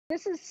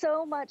This is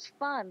so much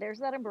fun. There's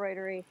that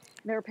embroidery.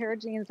 There are a pair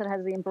of jeans that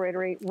has the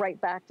embroidery right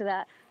back to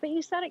that. But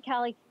you said it,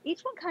 Callie,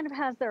 each one kind of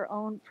has their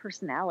own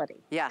personality,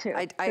 Yeah, too.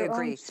 I Their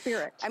agree. own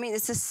spirit. I mean,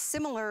 it's a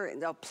similar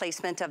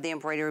placement of the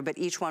embroidery, but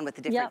each one with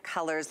the different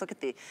colors. Look at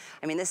the,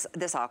 I mean,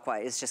 this aqua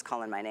is just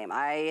calling my name.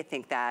 I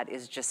think that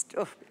is just,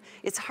 oh,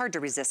 it's hard to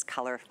resist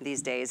color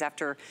these days.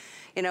 After,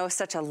 you know,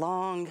 such a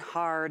long,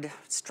 hard,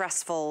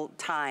 stressful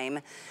time,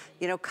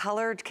 you know,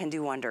 colored can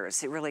do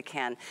wonders. It really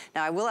can.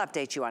 Now, I will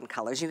update you on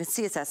colors. You can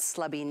see it's that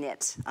slubby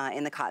knit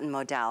in the cotton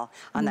modal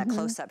on that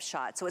close-up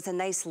shot. So it's a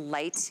nice,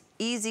 light,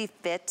 easy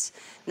fit.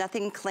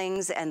 Nothing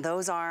clings, and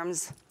those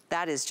arms,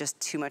 that is just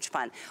too much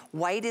fun.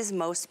 White is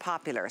most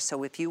popular,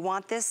 so if you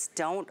want this,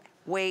 don't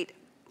wait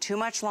too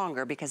much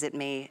longer because it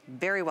may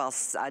very well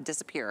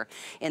disappear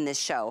in this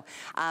show.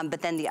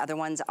 But then the other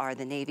ones are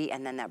the navy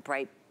and then that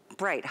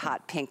bright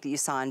hot pink that you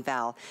saw in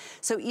Val.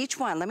 So each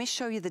one, let me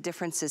show you the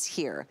differences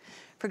here.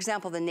 For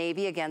example, the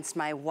navy against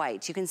my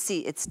white. You can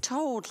see it's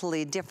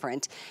totally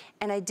different.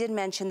 And I did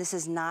mention this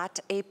is not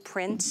a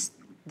print.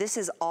 This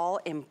is all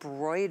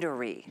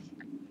embroidery.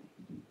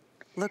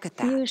 Look at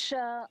that.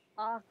 Fuchsia,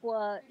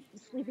 aqua,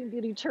 Sleeping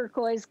Beauty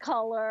turquoise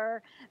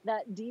color,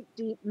 that deep,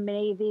 deep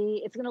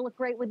navy. It's gonna look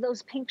great with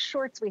those pink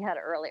shorts we had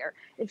earlier.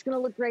 It's gonna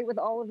look great with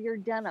all of your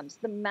denims,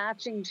 the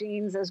matching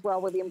jeans as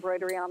well with the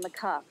embroidery on the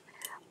cuff.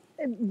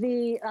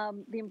 The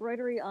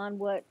embroidery on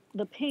what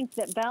the pink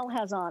that Val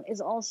has on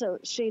is also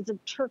shades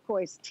of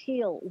turquoise,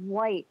 teal,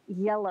 white,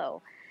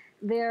 yellow.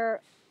 They're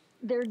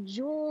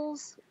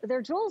jewels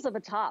of a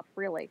top,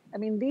 really. I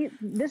mean,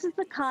 this is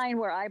the kind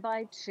where I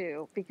buy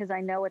two because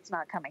I know it's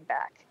not coming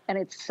back, and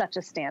it's such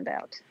a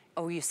standout.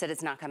 Oh, you said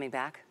it's not coming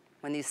back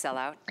when these sell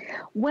out?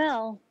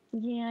 Well,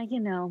 yeah, you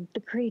know,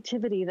 the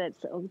creativity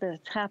that's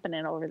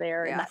happening over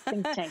there in that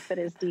think tank that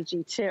is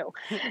DG2.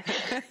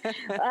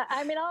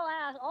 I mean,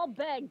 I'll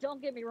beg, don't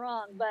get me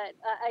wrong, but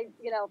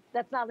you know,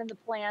 that's not in the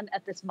plan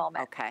at this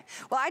moment. Okay.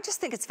 Well, I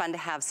just think it's fun to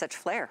have such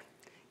flair.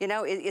 You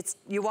know, it's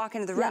you walk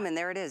into the room and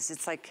there it is.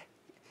 It's like,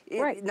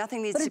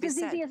 nothing needs to be said. But it's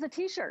as easy as a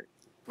t-shirt.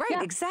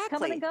 Right, exactly.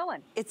 Coming and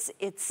going. It's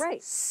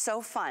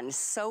so fun,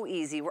 so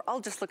easy. We're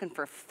all just looking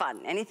for fun,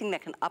 anything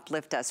that can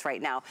uplift us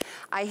right now.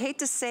 I hate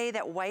to say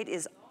that white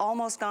is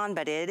almost gone,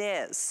 but it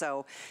is.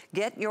 So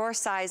get your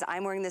size.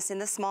 I'm wearing this in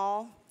the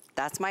small.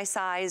 That's my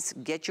size.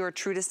 Get your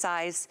true to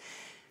size.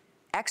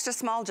 Extra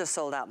small just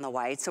sold out in the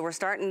white. So we're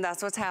starting,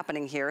 that's what's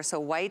happening here.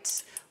 So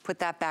white, put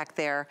that back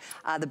there.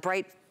 The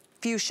bright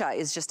fuchsia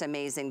is just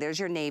amazing. There's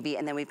your navy,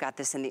 and then we've got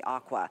this in the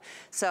aqua.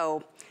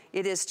 So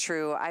it is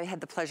true. I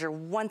had the pleasure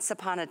once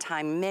upon a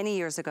time, many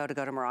years ago, to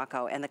go to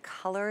Morocco, and the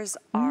colors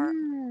are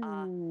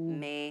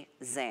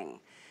amazing.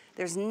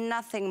 There's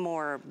nothing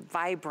more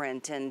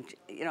vibrant and,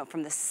 you know,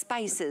 from the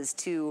spices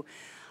to,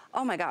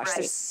 oh my gosh,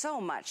 there's so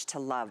much to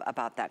love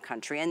about that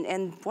country.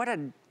 And what a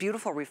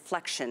beautiful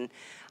reflection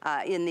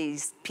in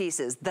these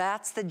pieces.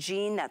 That's the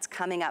jean that's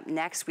coming up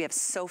next. We have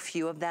so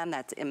few of them.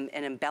 That's an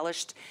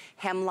embellished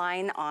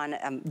hemline on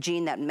a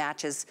jean that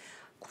matches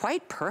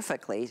quite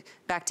perfectly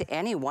back to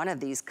any one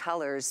of these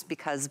colors,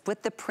 because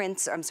with the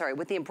prints, I'm sorry,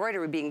 with the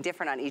embroidery being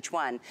different on each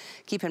one,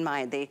 keep in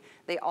mind they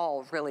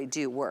all really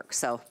do work.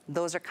 So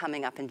those are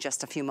coming up in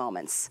just a few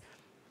moments.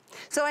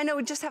 So I know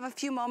we just have a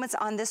few moments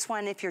on this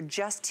one. If you're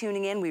just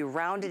tuning in, we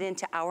rounded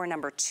into hour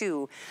number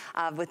 2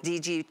 with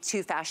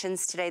DG2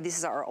 Fashions today. This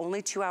is our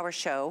only 2-hour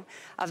show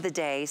of the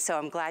day, so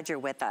I'm glad you're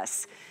with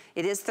us.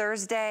 It is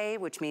Thursday,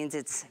 which means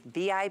it's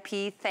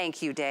VIP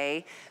Thank You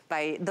Day.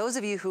 By those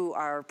of you who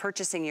are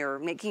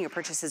making your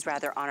purchases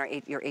rather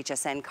on your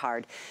HSN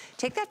card,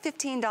 take that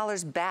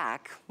 $15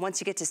 back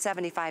once you get to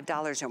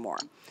 $75 or more.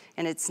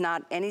 And it's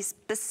not any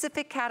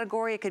specific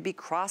category. It could be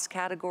cross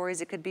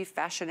categories. It could be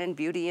fashion and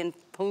beauty and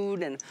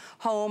food and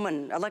home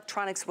and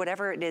electronics,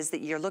 whatever it is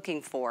that you're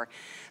looking for.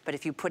 But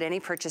if you put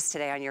any purchase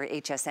today on your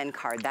HSN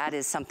card, that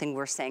is something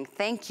we're saying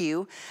thank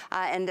you.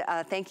 And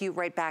thank you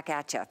right back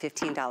at you,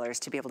 $15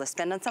 to be able to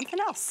spend on something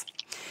else.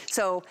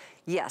 So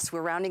yes,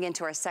 we're rounding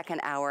into our second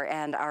hour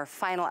and our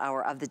final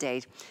hour of the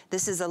day.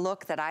 This is a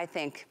look that I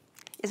think,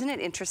 isn't it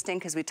interesting,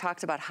 because we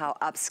talked about how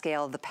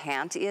upscale the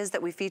pant is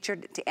that we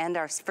featured to end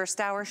our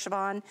first hour,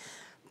 Siobhan,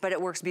 but it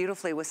works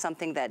beautifully with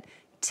something that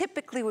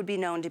typically would be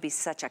known to be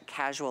such a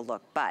casual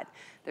look, but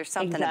there's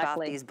something about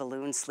these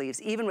balloon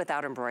sleeves, even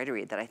without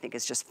embroidery, that I think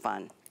is just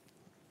fun.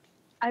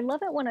 I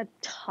love it when a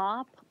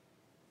top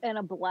and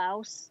a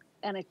blouse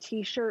and a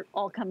t-shirt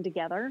all come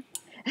together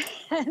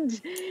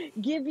and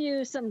give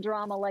you some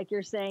drama, like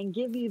you're saying,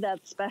 give you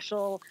that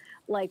special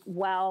like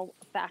wow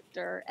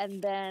factor,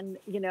 and then,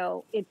 you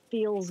know, it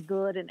feels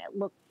good and it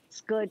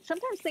looks good.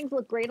 Sometimes things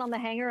look great on the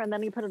hanger and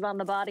then you put it on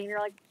the body and you're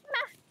like,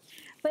 nah.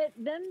 But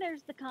then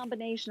there's the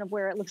combination of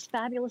where it looks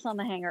fabulous on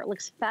the hanger, it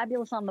looks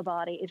fabulous on the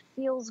body, it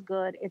feels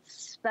good, it's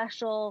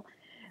special.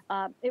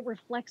 It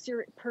reflects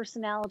your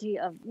personality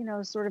of, you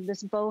know, sort of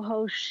this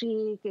boho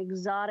chic,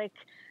 exotic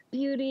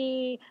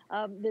beauty,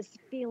 this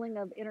feeling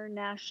of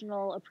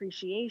international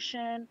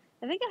appreciation.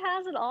 I think it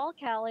has it all,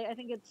 Callie. I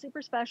think it's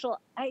super special.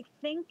 I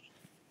think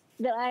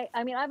that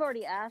I mean, I've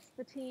already asked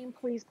the team,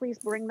 please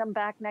bring them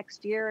back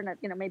next year, and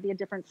you know, maybe a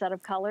different set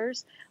of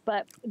colors.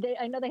 But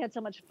I know they had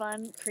so much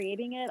fun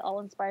creating it, all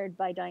inspired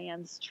by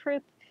Diane's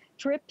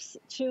trips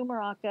to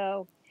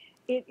Morocco.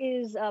 It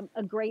is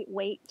a great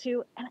weight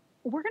too, and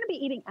we're going to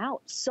be eating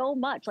out so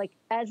much, like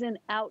as in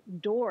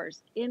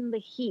outdoors in the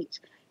heat.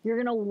 You're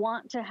going to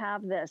want to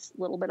have this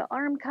little bit of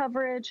arm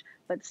coverage,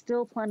 but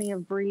still plenty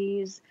of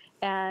breeze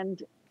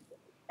and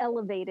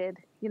elevated.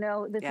 You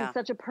know, this is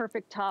such a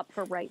perfect top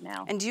for right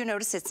now. And do you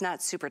notice it's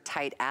not super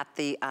tight at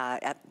the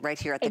right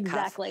here at the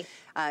cuff,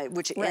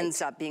 which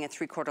ends up being a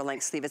 3/4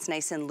 length sleeve. It's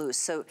nice and loose,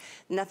 so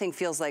nothing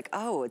feels like,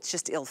 oh, it's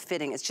just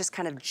ill-fitting. It's just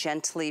kind of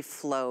gently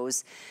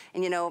flows.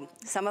 And you know,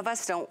 some of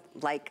us don't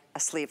like a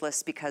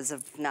sleeveless because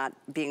of not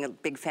being a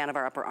big fan of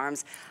our upper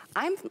arms.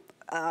 I'm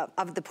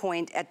of the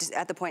point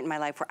at the point in my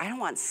life where I don't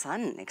want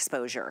sun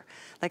exposure.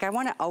 Like, I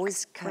want to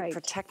always kind of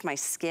protect my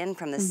skin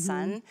from the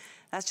sun.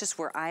 That's just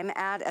where I'm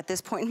at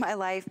this point in my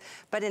life.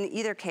 But in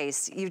either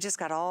case, you've just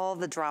got all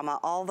the drama,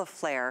 all the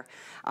flair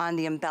on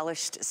the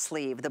embellished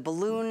sleeve. The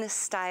balloon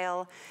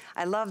style,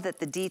 I love that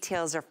the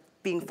details are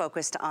being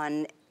focused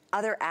on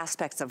other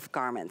aspects of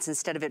garments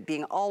instead of it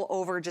being all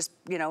over just,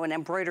 you know, an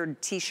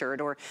embroidered t-shirt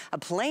or a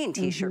plain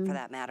t-shirt for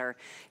that matter.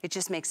 It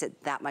just makes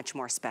it that much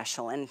more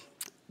special. And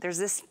there's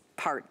this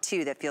part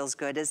too that feels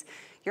good is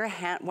you're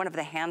one of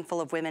the handful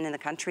of women in the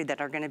country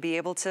that are going to be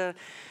able to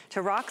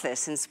rock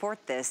this and sport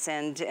this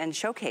and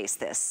showcase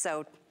this.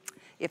 So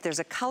if there's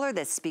a color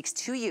that speaks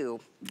to you,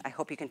 I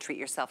hope you can treat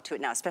yourself to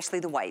it now, especially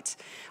the white.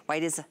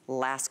 White is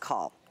last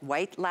call.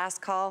 White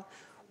last call,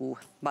 ooh,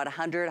 about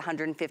 100,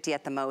 150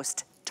 at the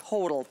most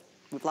total.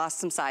 We've lost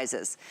some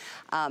sizes.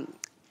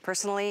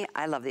 Personally,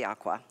 I love the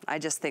aqua. I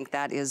just think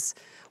that is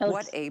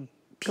what a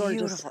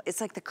beautiful, gorgeous.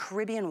 It's like the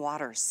Caribbean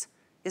waters,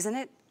 isn't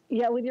it?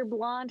 Yeah, with your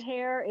blonde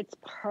hair, it's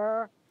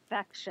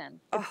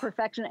perfection. It's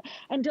perfection.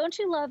 And don't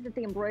you love that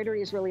the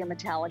embroidery is really a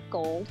metallic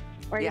gold?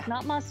 Right? It's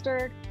not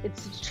mustard,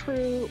 it's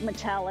true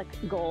metallic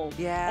gold.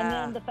 Yeah. And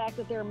then the fact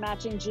that there are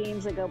matching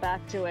jeans that go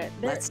back to it.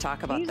 Let's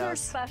talk about those. These are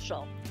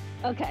special.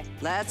 Okay.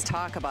 Let's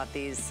talk about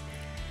these.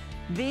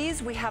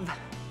 These we have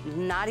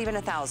not even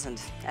 1,000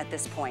 at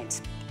this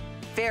point.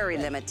 Very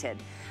limited.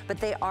 But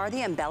they are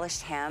the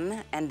embellished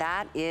hem, and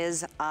that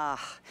is, it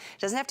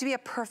doesn't have to be a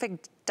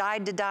perfect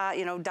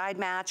dyed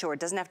match, or it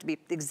doesn't have to be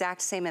the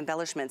exact same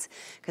embellishments,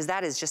 because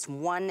that is just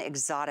one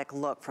exotic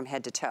look from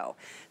head to toe.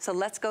 So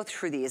let's go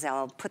through these, and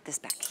I'll put this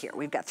back here.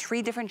 We've got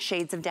 3 different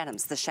shades of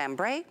denims: the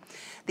chambray,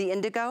 the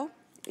indigo,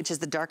 which is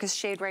the darkest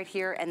shade right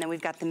here, and then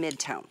we've got the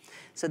mid-tone.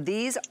 So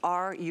these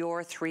are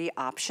your 3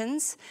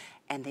 options,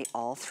 and they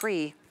all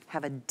 3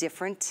 have a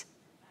different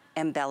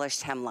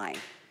embellished hemline.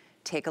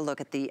 Take a look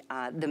at the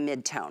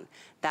mid-tone.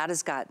 That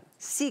has got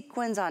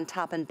sequins on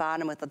top and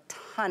bottom with a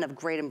ton of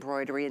great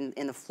embroidery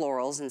in the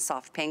florals and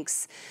soft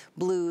pinks,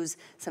 blues,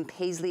 some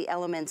paisley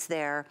elements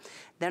there.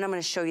 Then I'm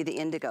gonna show you the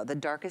indigo, the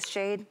darkest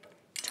shade,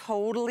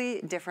 totally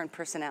different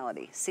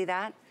personality. See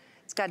that?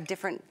 It's got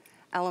different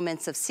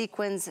elements of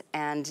sequins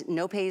and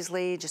no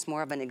paisley, just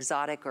more of an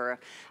exotic or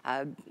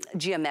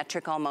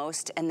geometric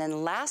almost. And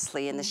then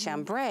lastly, in the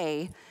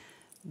chambray,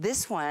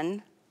 this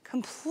one,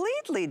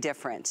 completely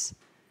different.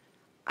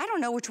 I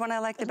don't know which one I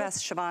like the best,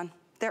 Siobhan.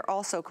 They're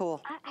all so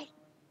cool.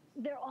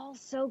 They're all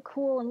so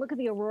cool. And look at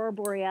the Aurora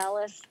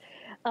Borealis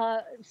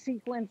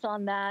sequence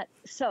on that.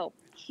 So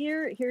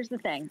here's the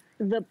thing.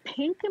 The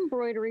pink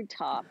embroidered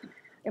top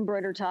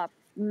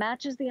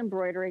matches the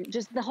embroidery,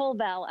 just the whole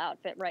Val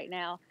outfit right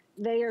now.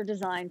 They are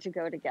designed to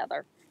go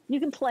together. You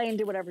can play and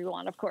do whatever you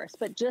want, of course,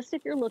 but just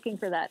if you're looking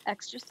for that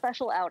extra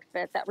special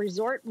outfit, that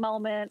resort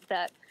moment,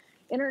 that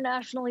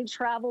internationally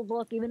traveled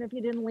look, even if you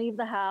didn't leave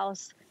the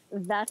house,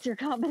 that's your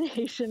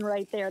combination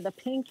right there. The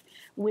pink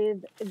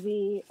with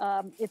the,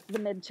 it's the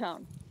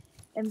mid-tone.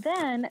 And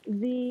then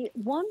the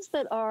ones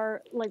that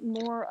are like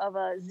more of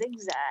a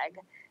zigzag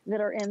that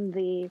are in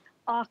the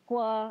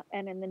aqua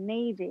and in the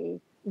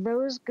navy,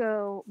 those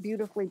go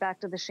beautifully back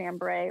to the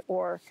chambray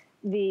or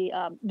the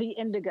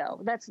indigo.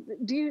 That's,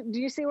 do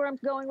you see where I'm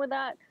going with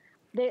that?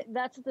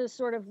 That's the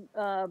sort of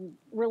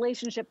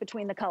relationship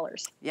between the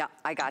colors. Yeah,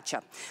 I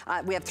gotcha.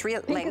 We have 3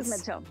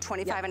 lengths,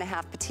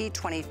 25.5 petite,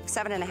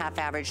 27.5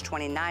 average,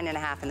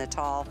 29.5 in the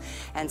tall.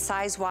 And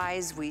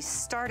size-wise, we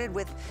started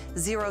with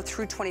 0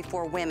 through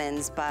 24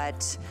 women's,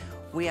 but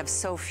we have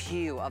so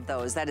few of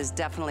those. That is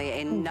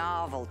definitely a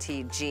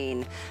novelty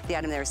jean. The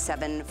item there is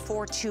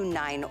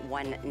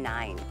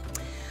 742919.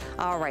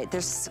 All right,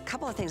 there's a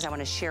couple of things I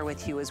want to share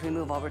with you as we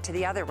move over to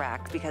the other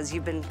rack, because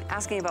you've been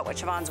asking about what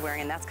Siobhan's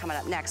wearing, and that's coming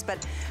up next.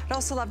 But I'd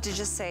also love to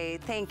just say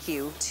thank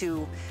you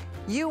to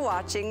you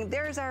watching.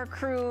 There's our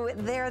crew.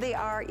 There they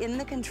are in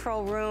the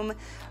control room.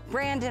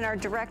 Brandon, our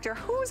director,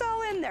 who's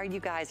all in there? You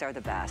guys are the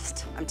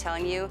best. I'm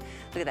telling you,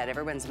 look at that.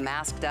 Everyone's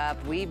masked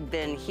up. We've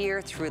been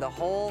here through the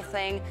whole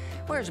thing.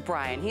 Where's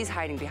Brian? He's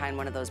hiding behind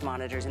one of those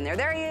monitors in there.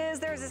 There he is.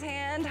 There's his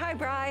hand. Hi,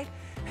 Bri.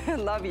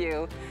 Love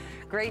you.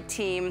 Great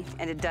team,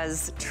 and it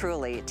does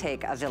truly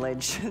take a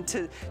village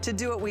to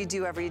do what we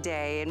do every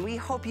day, and we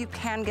hope you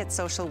can get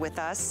social with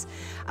us.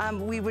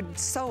 We would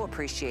so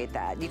appreciate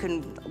that. You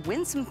can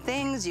win some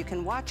things, you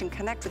can watch and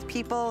connect with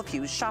people if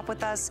you shop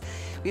with us.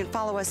 You can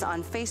follow us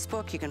on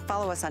Facebook, you can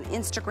follow us on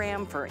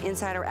Instagram for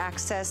insider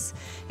access.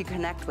 You can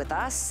connect with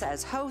us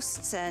as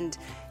hosts, and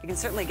you can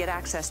certainly get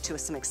access to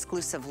some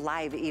exclusive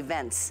live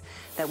events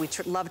that we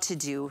love to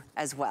do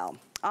as well.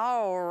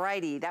 All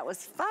righty, that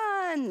was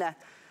fun.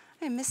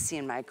 I miss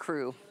seeing my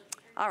crew.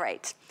 All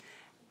right.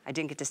 I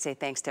didn't get to say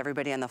thanks to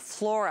everybody on the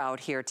floor out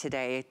here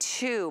today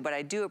too, but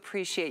I do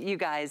appreciate you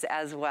guys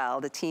as well.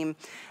 The team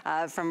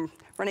from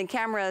running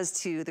cameras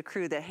to the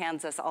crew that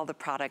hands us all the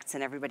products,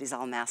 and everybody's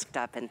all masked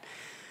up, and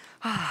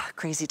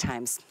crazy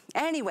times.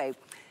 Anyway,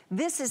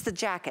 this is the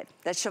jacket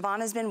that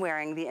Siobhan has been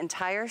wearing the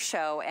entire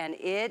show, and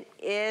it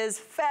is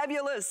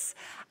fabulous.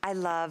 I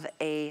love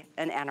an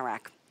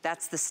anorak.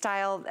 That's the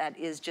style that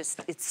is just,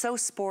 it's so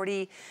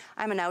sporty.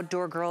 I'm an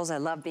outdoor girl. I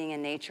love being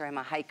in nature. I'm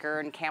a hiker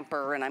and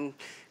camper, and I'm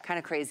kind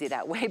of crazy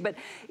that way, but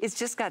it's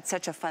just got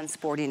such a fun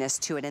sportiness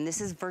to it. And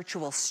this is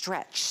virtual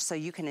stretch, so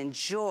you can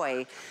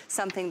enjoy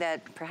something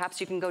that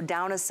perhaps you can go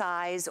down a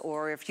size,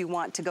 or if you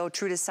want to go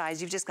true to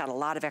size, you've just got a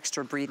lot of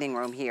extra breathing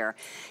room here.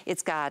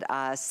 It's got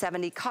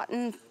 70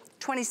 cotton,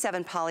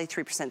 27 poly,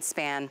 3%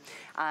 span,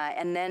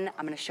 and then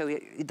I'm gonna show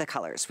you the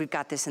colors. We've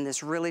got this in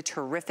this really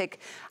terrific,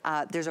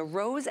 there's a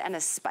rose and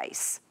a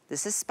spice.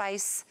 This is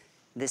spice,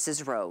 this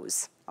is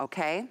rose,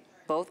 okay?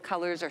 Both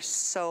colors are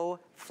so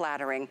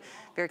flattering,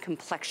 very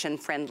complexion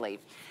friendly.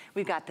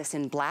 We've got this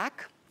in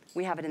black.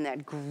 We have it in that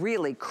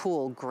really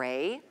cool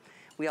gray.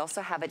 We also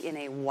have it in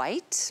a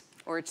white,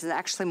 or it's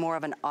actually more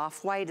of an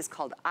off-white. It's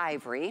called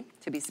ivory,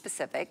 to be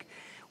specific.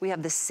 We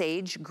have the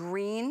sage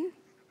green.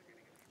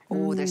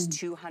 Oh, there's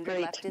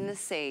 200 left in the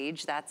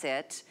sage, that's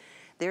it.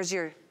 There's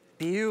your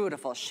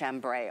beautiful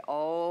chambray.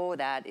 Oh,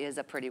 that is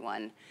a pretty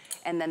one.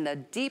 And then the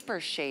deeper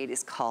shade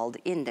is called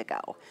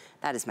indigo.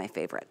 That is my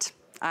favorite.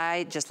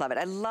 I just love it.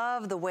 I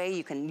love the way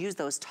you can use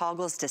those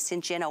toggles to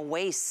cinch in a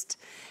waist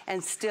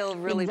and still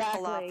really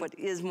pull off what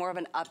is more of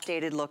an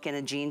updated look in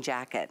a jean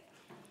jacket.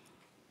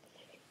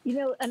 You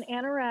know, an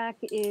anorak,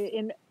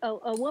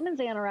 a woman's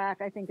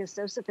anorak, I think, is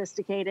so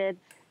sophisticated.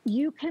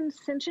 You can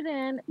cinch it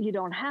in. You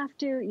don't have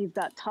to. You've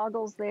got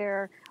toggles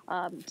there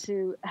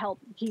to help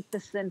keep the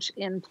cinch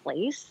in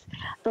place.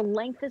 The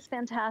length is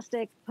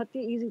fantastic. Put the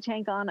Easy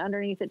Tank on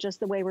underneath it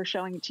just the way we're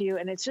showing it to you.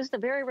 And it's just a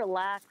very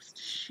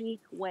relaxed, chic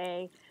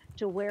way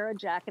to wear a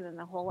jacket and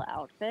a whole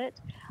outfit.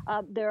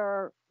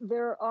 So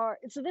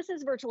this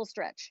is virtual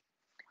stretch.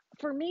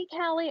 For me,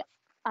 Callie,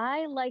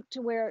 I like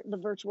to wear the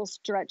virtual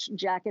stretch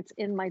jackets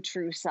in my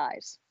true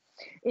size.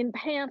 In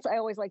pants, I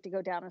always like to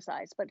go down a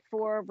size, but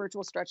for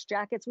virtual stretch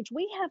jackets, which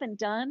we haven't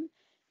done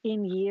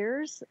in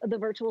years, the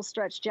virtual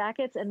stretch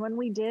jackets, and when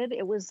we did,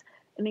 it was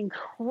an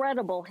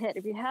incredible hit.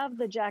 If you have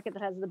the jacket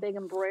that has the big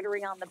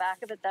embroidery on the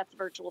back of it, that's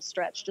virtual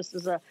stretch, just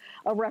as a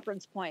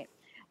reference point.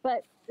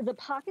 But the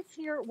pockets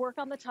here work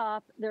on the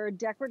top. They're a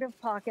decorative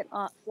pocket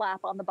flap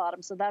on the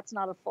bottom, so that's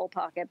not a full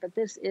pocket, but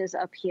this is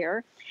up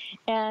here.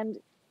 And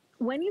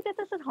when you get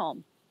this at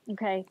home,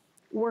 okay,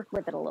 work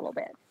with it a little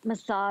bit,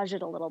 massage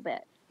it a little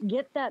bit,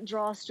 get that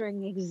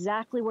drawstring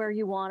exactly where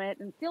you want it,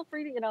 and feel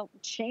free to,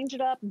 change it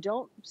up,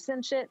 don't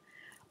cinch it,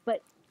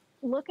 but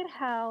look at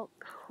how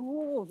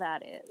cool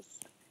that is.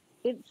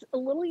 It's a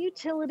little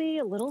utility,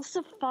 a little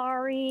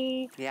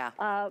safari. Yeah.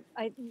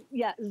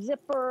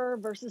 Zipper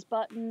versus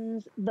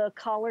buttons. The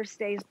collar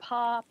stays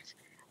popped.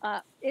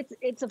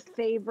 It's a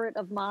favorite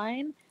of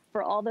mine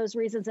for all those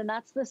reasons, and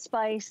that's the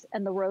spice,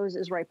 and the rose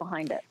is right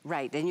behind it.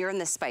 Right, and you're in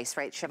the spice,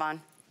 right, Siobhan?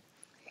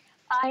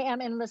 I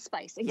am in the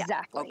spice,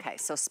 exactly. Yeah. Okay,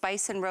 so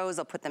spice and rose,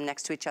 I'll put them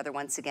next to each other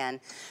once again.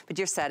 But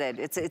you said it,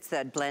 it's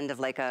that blend of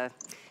like a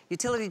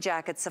utility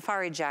jacket,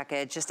 safari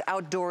jacket, just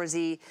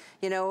outdoorsy,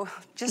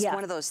 just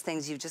one of those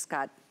things. You've just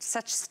got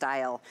such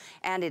style,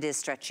 and it is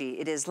stretchy,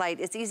 it is light,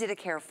 it's easy to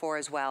care for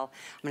as well.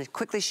 I'm gonna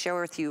quickly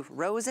share with you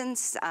rose and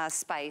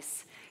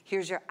spice.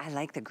 Here's I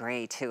like the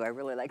gray too, I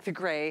really like the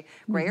gray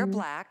or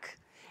black.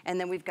 And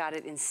then we've got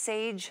it in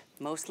sage,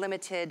 most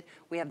limited.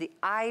 We have the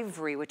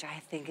ivory, which I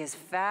think is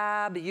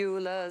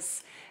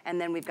fabulous.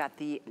 And then we've got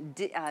the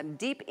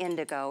deep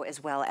indigo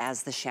as well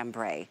as the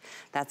chambray.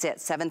 That's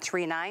it,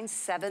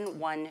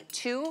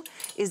 739712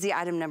 is the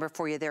item number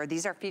for you there.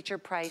 These are feature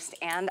priced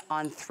and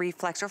on 3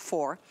 flex or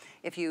 4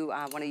 if you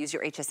wanna use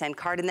your HSN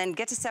card, and then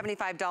get to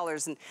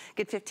 $75 and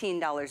get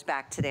 $15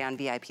 back today on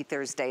VIP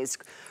Thursdays.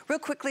 Real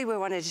quickly, we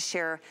wanted to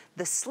share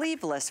the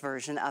sleeveless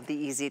version of the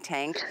Easy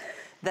Tank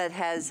that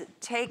has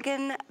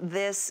taken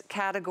this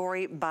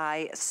category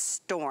by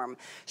storm.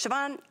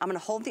 Siobhan, I'm gonna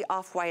hold the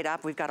off-white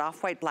up. We've got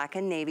off-white, black,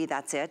 and navy,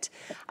 that's it.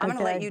 I'm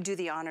gonna let you do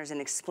the honors and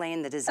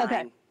explain the design.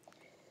 Okay.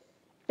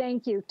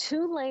 Thank you.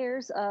 2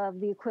 layers of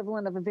the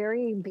equivalent of a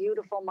very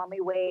beautiful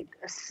mummy weight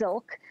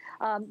silk,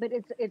 but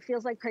it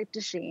feels like crepe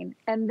de chine.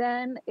 And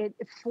then it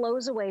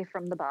flows away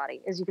from the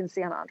body, as you can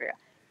see on Andrea.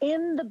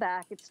 In the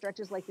back, it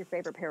stretches like your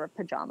favorite pair of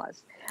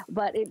pajamas,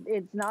 but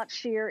it's not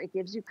sheer. It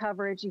gives you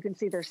coverage. You can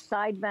see there's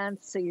side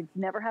vents, so you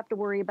never have to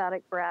worry about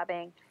it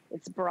grabbing.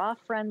 It's bra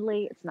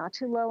friendly. It's not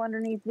too low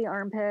underneath the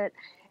armpit.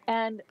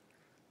 And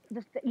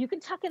you can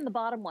tuck in the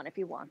bottom one if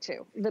you want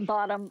to. The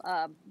bottom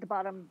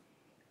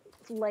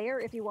layer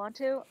if you want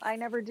to. I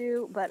never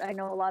do, but I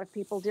know a lot of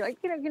people do. You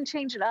can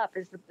change it up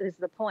is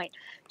the point.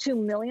 2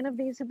 million of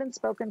these have been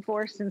spoken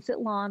for since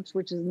it launched,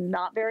 which is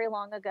not very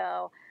long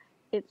ago.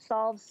 It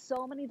solves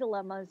so many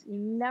dilemmas. You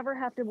never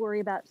have to worry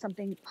about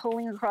something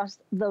pulling across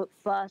the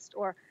bust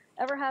or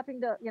ever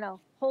having to,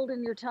 hold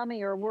in your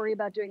tummy or worry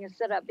about doing a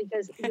sit-up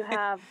because you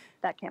have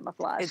that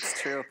camouflage. It's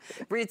true.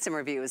 Read some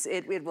reviews.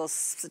 It will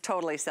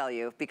totally sell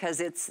you because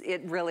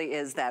it really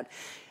is that.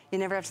 You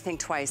never have to think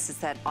twice. It's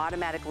that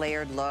automatic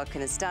layered look,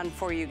 and it's done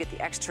for you. You get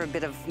the extra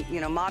bit of,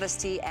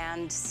 modesty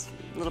and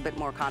a little bit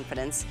more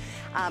confidence.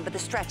 But the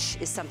stretch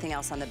is something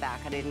else on the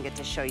back. I didn't get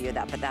to show you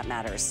that, but that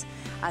matters.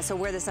 So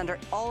wear this under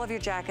all of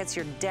your jackets,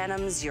 your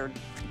denims, your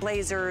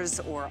blazers,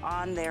 or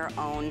on their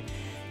own.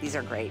 These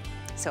are great.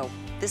 So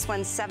this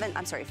one's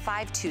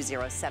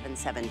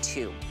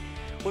 520772.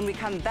 When we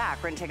come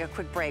back, we're gonna take a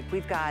quick break.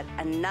 We've got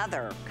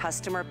another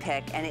customer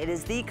pick, and it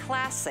is the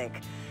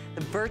classic,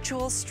 the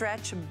virtual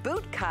stretch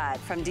boot cut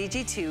from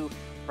DG2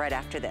 right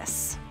after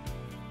this.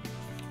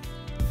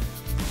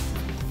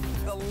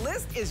 The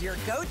list is your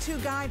go-to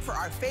guide for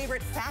our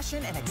favorite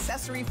fashion and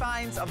accessory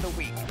finds of the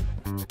week.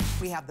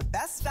 We have the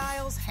best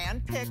styles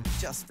handpicked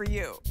just for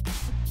you.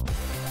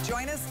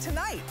 Join us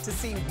tonight to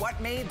see what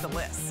made the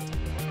list.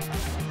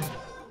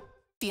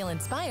 Feel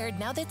inspired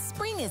now that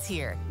spring is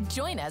here.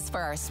 Join us for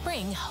our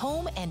spring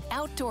home and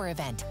outdoor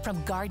event.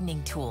 From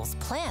gardening tools,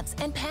 plants,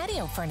 and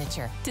patio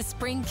furniture to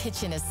spring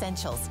kitchen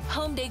essentials,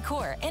 home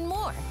decor, and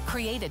more.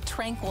 Create a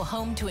tranquil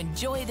home to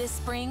enjoy this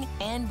spring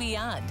and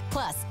beyond.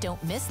 Plus,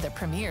 don't miss the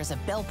premieres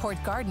of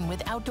Bellport Garden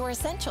with outdoor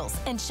essentials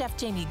and Chef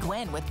Jamie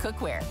Gwen with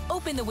cookware.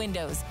 Open the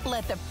windows,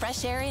 let the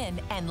fresh air in,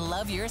 and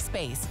love your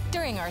space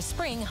during our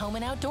spring home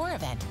and outdoor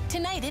event.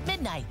 Tonight at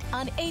midnight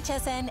on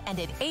HSN and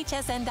at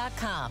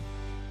hsn.com.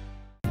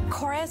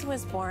 Korres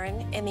was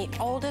born in the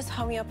oldest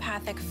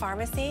homeopathic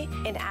pharmacy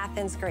in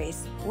Athens,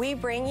 Greece. We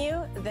bring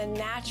you the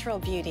natural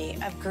beauty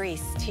of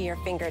Greece to your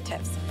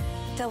fingertips,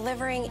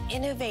 delivering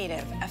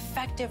innovative,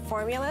 effective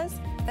formulas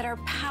that are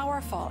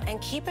powerful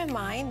and keep in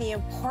mind the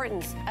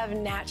importance of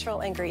natural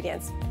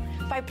ingredients.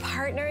 By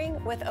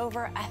partnering with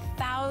over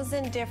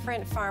 1,000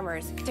 different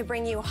farmers to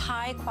bring you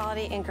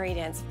high-quality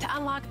ingredients to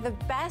unlock the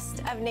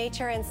best of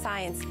nature and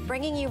science,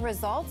 bringing you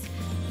results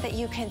that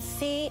you can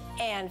see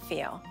and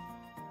feel.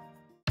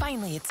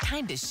 Finally, it's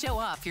time to show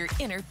off your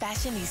inner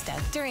fashionista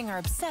during our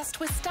Obsessed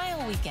with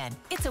Style weekend.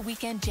 It's a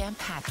weekend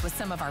jam-packed with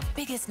some of our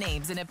biggest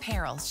names in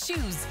apparel,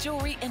 shoes,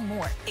 jewelry, and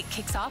more. It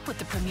kicks off with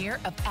the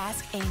premiere of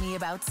Ask Amy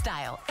About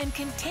Style and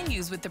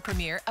continues with the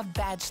premiere of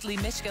Badgley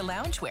Mishka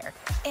Loungewear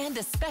and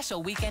a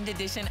special weekend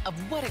edition of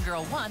What a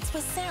Girl Wants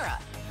with Sarah.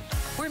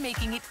 We're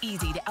making it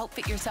easy to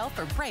outfit yourself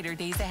for brighter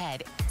days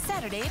ahead.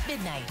 Saturday at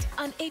midnight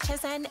on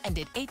HSN and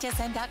at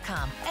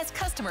hsn.com as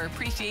Customer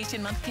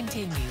Appreciation Month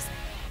continues.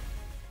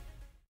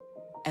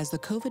 As the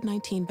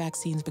COVID-19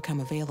 vaccines become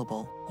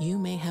available, you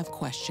may have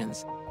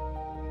questions.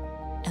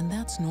 And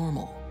that's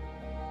normal.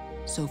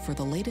 So for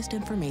the latest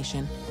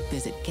information,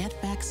 visit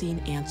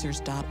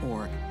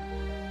getvaccineanswers.org.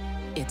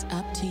 It's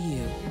up to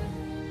you.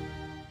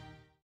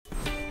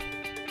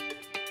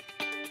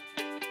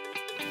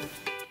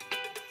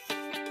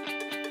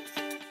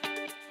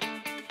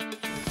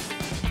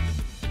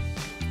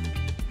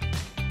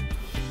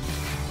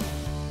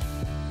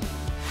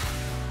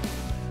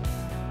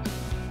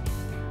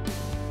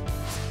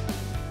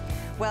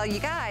 Well, you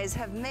guys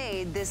have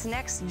made this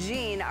next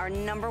jean our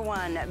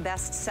 #1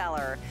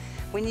 bestseller.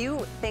 When you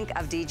think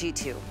of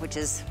DG2, which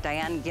is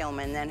Diane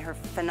Gilman and her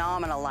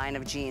phenomenal line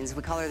of jeans,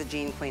 we call her the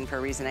jean queen for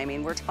a reason. I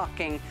mean, we're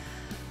talking,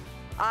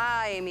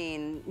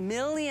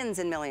 millions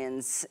and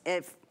millions.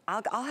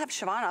 I'll have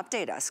Siobhan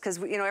update us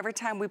because every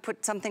time we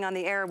put something on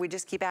the air, we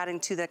just keep adding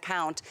to the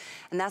count,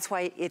 and that's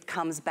why it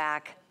comes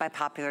back by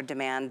popular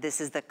demand. This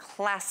is the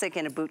classic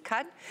in a boot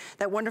cut,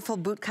 that wonderful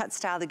boot cut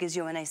style that gives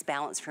you a nice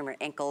balance from your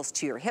ankles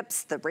to your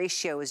hips. The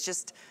ratio is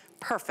just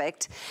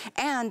perfect,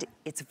 and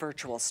it's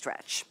virtual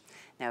stretch.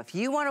 Now, if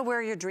you want to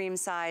wear your dream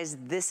size,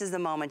 this is the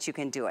moment you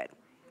can do it,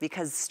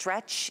 because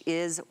stretch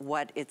is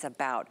what it's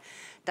about.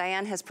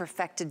 Diane has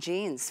perfected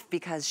jeans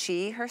because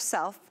she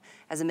herself,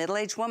 as a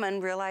middle-aged woman,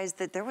 realized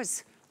that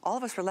all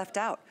of us were left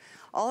out.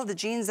 All of the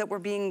jeans that were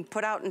being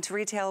put out into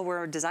retail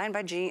were designed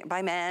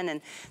by men, and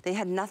they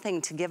had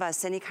nothing to give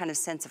us any kind of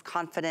sense of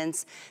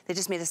confidence. They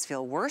just made us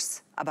feel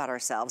worse about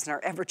ourselves and our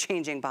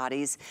ever-changing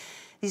bodies.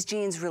 These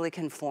jeans really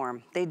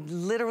conform. They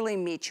literally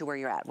meet you where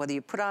you're at, whether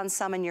you put on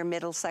some in your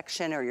middle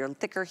section or you're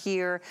thicker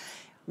here.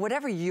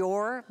 Whatever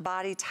your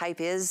body type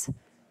is,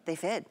 they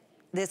fit.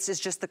 This is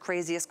just the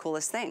craziest,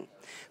 coolest thing.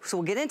 So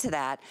we'll get into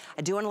that.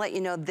 I do want to let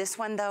you know this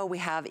one, though, we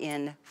have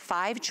in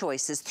 5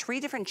 choices, 3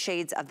 different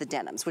shades of the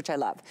denims, which I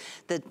love.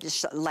 The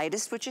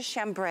lightest, which is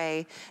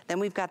chambray. Then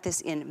we've got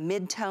this in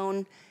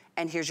mid-tone,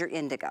 And here's your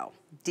indigo.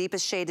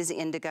 Deepest shade is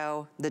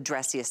indigo, the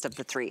dressiest of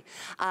the three.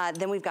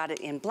 Then we've got it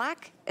in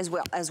black as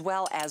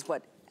well as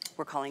what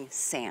we're calling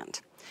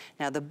sand.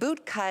 Now the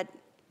boot cut,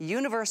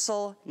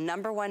 universal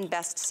 #1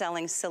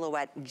 best-selling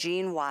silhouette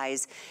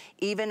jean-wise,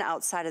 even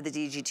outside of the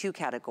DG2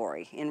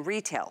 category in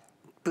retail.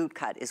 Boot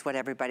cut is what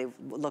everybody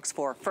looks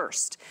for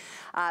first.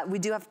 We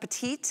do have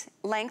petite.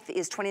 Length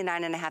is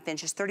 29.5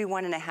 inches,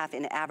 31.5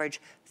 in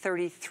average,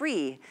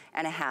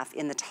 33.5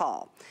 in the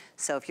tall.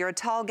 So if you're a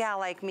tall gal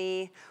like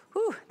me,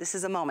 whew, this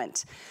is a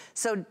moment.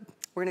 So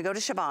we're gonna go to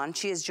Siobhan.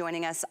 She is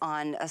joining us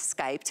on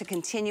Skype to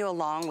continue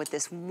along with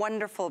this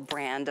wonderful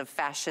brand of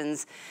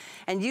fashions.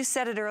 And you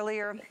said it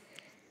earlier,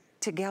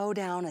 to go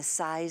down a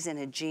size in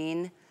a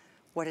jean,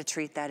 what a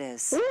treat that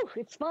is. Ooh,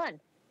 it's fun.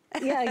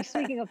 Yeah,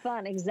 speaking of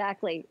fun,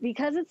 exactly.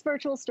 Because it's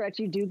virtual stretch,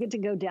 you do get to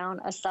go down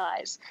a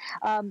size.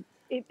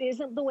 It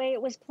isn't the way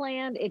it was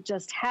planned. It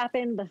just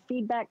happened. The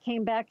feedback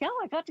came back,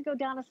 oh, I got to go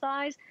down a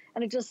size,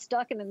 and it just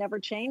stuck and it never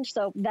changed.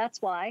 So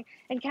that's why.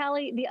 And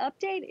Callie, the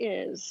update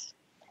is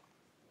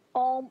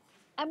I'm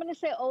going to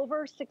say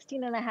over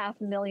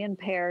 16.5 million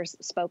pairs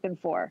spoken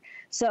for.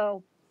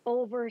 So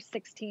over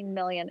 16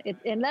 million.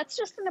 And that's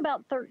just in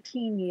about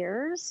 13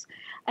 years.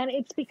 And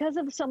it's because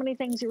of so many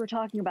things you were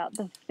talking about,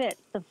 the fit,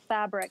 the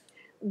fabric,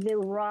 the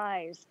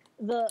rise,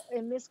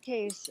 in this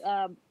case,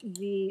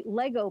 the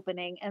leg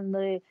opening and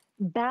the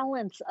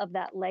balance of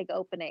that leg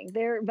opening.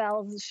 There,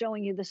 Val's is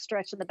showing you the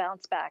stretch and the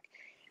bounce back.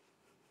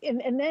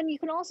 And then you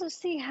can also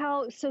see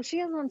how, so she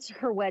has on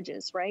her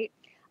wedges, right?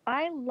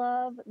 I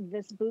love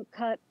this boot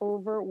cut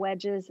over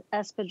wedges,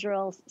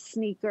 espadrilles,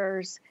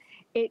 sneakers.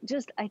 It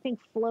just, I think,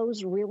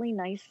 flows really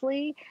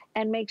nicely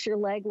and makes your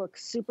leg look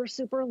super,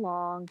 super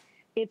long.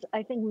 It's,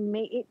 I think,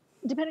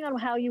 depending on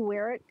how you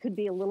wear it, could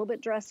be a little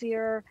bit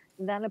dressier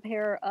than a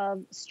pair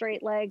of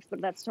straight legs,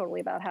 but that's totally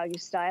about how you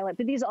style it.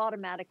 But these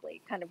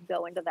automatically kind of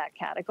go into that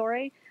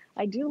category.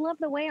 I do love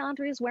the way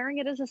Andre is wearing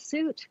it as a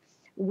suit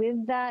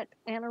with that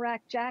anorak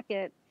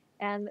jacket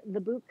and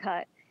the boot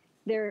cut.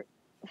 They're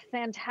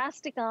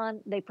fantastic on.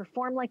 They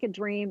perform like a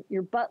dream.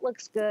 Your butt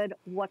looks good.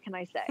 What can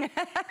I say?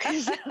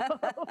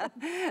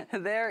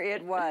 There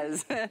it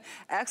was.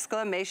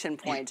 Exclamation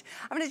point.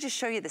 I'm going to just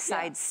show you the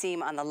side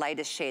seam on the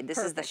lightest shade. This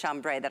is the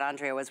chambray that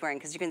Andrea was wearing,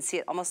 because you can see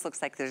it almost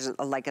looks like there's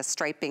like a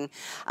striping,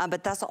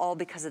 but that's all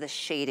because of the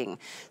shading.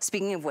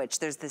 Speaking of which,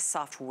 there's this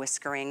soft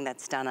whiskering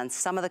that's done on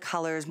some of the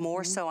colors,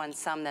 more so on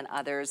some than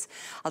others.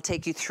 I'll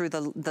take you through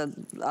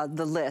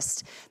the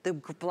list. The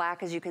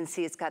black, as you can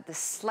see, it's got the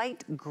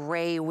slight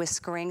gray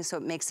whiskering, so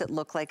it makes it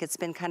look like it's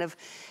been kind of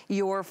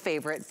your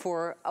favorite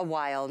for a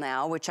while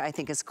now, which I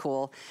think is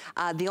cool.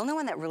 The only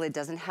one that really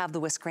doesn't have the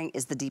whiskering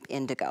is the deep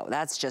indigo.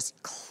 That's just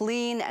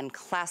clean and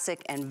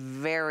classic and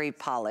very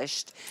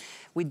polished.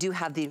 We do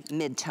have the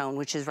mid-tone,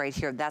 which is right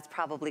here. That's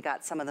probably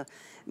got some of the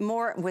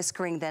more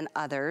whiskering than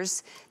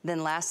others.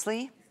 Then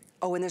lastly,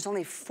 oh, and there's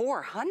only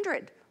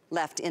 400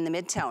 left in the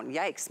mid-tone.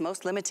 Yikes,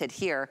 most limited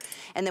here.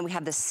 And then we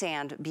have the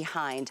sand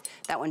behind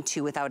that one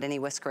too without any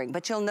whiskering.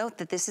 But you'll note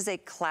that this is a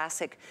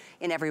classic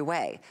in every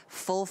way.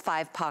 Full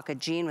 5-pocket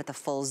jean with a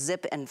full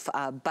zip and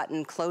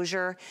button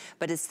closure,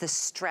 but it's the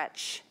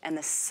stretch and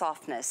the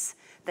softness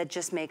that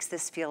just makes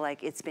this feel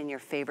like it's been your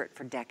favorite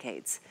for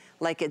decades.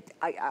 Like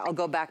I'll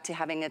go back to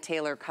having a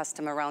tailor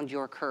custom around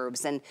your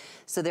curves, and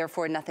so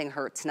therefore nothing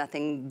hurts,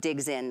 nothing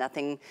digs in,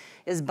 nothing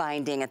is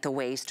binding at the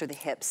waist or the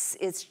hips.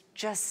 It's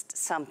just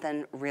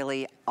something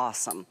really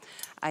awesome.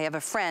 I have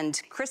a friend,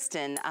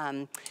 Kristen,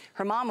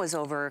 her mom was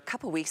over a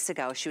couple weeks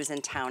ago. She was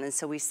in town, and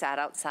so we sat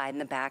outside in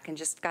the back and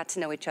just got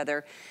to know each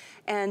other.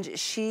 And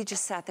she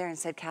just sat there and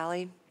said,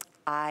 Callie,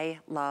 I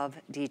love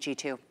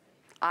DG2.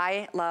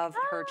 I love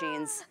her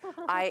jeans.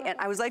 And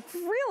I was like,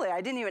 really? I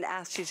didn't even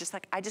ask. She's just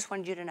like, I just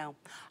wanted you to know,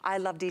 I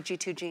love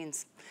DG2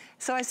 jeans.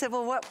 So I said,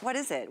 well, what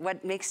is it?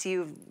 What makes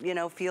you,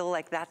 feel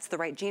like that's the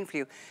right jean for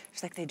you?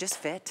 She's like, they just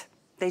fit.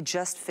 They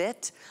just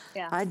fit.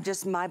 Yeah.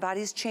 My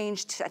body's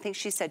changed. I think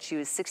she said she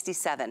was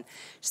 67.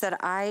 She said,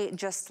 I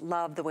just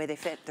love the way they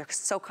fit. They're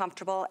so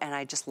comfortable, and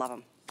I just love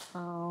them.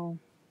 Oh.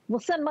 Well,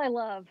 send my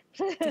love,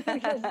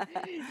 because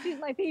she's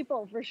my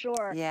people for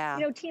sure. Yeah.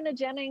 Tina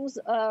Jennings,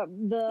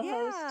 the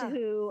host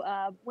who,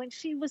 when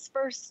she was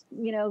first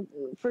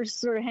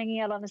sort of hanging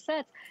out on the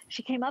sets,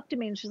 she came up to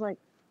me and she's like,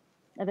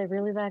 are they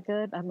really that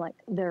good? I'm like,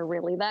 they're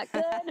really that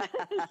good.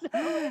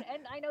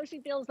 And I know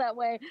she feels that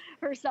way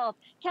herself.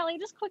 Callie,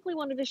 just quickly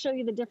wanted to show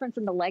you the difference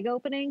in the leg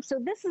opening. So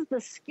this is the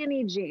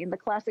skinny jean, the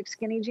classic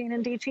skinny jean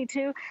in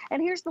DG2.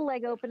 And here's the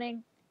leg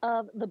opening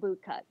of the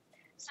boot cut.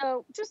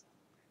 So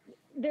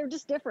they're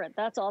just different,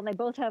 that's all. And they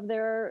both have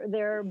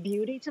their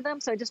beauty to them.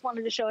 So I just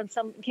wanted to show in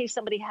case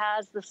somebody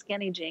has the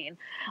skinny jean,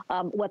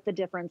 what the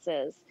difference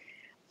is.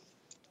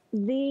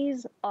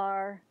 These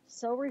are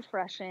so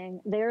refreshing.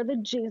 They're the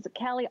jeans.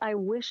 Callie, I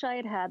wish I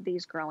had had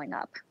these growing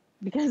up,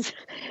 because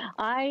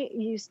I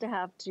used to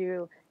have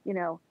to,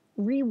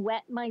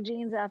 re-wet my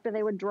jeans after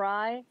they would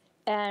dry,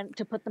 and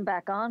to put them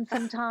back on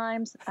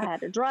sometimes. I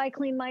had to dry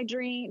clean my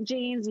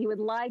jeans. You would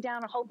lie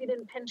down and hope you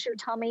didn't pinch your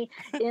tummy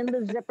in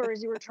the zipper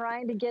as you were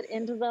trying to get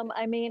into them.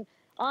 I mean,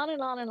 on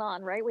and on and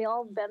on, right? We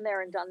all been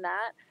there and done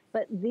that.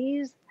 But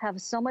these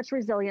have so much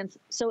resilience.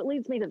 So it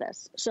leads me to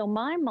this. So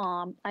my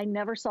mom, I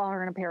never saw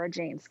her in a pair of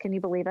jeans. Can you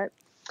believe it?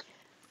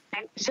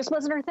 It just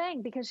wasn't her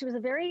thing because she was a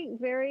very,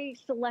 very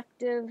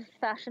selective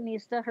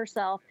fashionista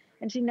herself.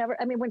 And she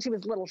never, I mean, when she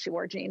was little, she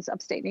wore jeans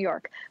upstate New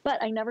York,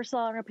 but I never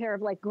saw her in a pair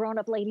of like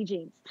grown-up lady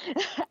jeans.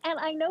 And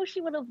I know she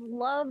would have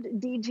loved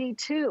DG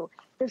too.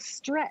 The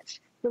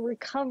stretch, the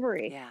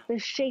recovery, the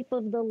shape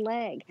of the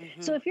leg.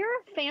 So if you're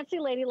a fancy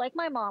lady like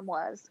my mom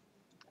was,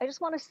 I just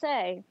want to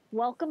say,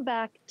 welcome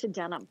back to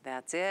denim.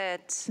 That's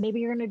it. Maybe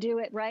you're going to do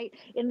it, right?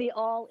 In the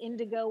all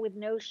indigo with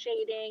no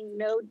shading,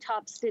 no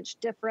top stitch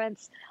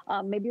difference.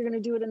 Maybe you're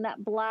going to do it in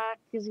that black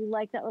because you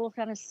like that little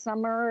kind of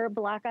summer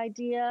black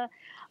idea.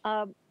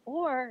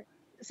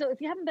 So if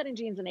you haven't been in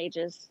jeans in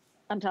ages,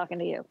 I'm talking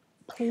to you.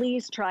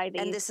 Please try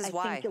these. And this is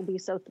why. I think you'll be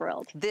so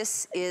thrilled.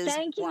 This is why.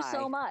 Thank you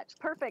so much.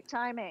 Perfect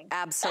timing.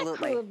 Absolutely. That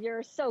crew of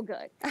yours, so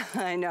good.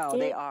 I know,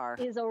 they are.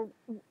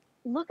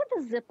 Look at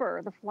the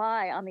zipper, the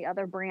fly on the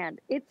other brand.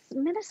 It's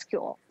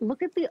minuscule.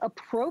 Look at the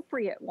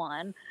appropriate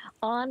one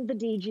on the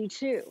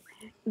DG2.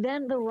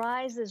 Then the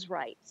rise is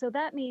right. So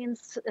that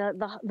means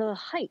the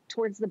height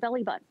towards the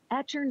belly button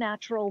at your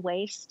natural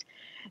waist,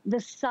 the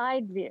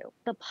side view,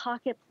 the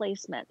pocket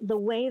placement, the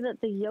way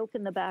that the yoke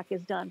in the back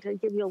is done to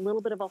give you a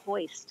little bit of a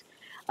hoist.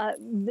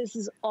 This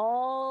is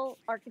all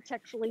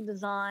architecturally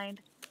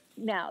designed.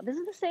 Now, this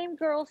is the same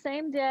girl,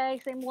 same day,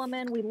 same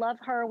woman. We love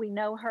her. We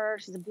know her.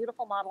 She's a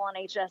beautiful model on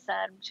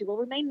HSN. She will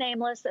remain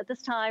nameless at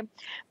this time.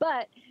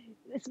 But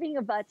speaking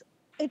of butts,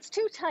 it's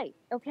too tight,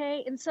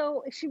 okay? And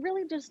so she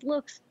really just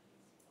looks,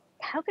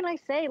 how can I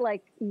say,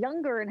 like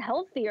younger and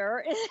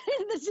healthier in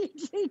the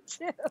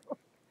GT2.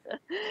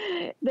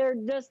 They're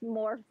just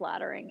more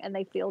flattering and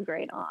they feel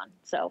great on.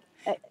 So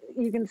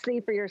you can see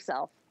for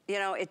yourself. You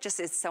know, it just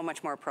is so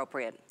much more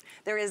appropriate.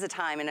 There is a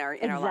time in our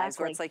lives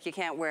where it's like you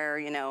can't wear,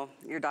 you know,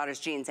 your daughter's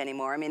jeans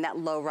anymore. I mean, that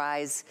low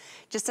rise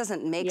just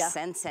doesn't make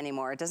sense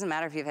anymore. It doesn't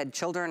matter if you've had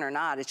children or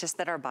not. It's just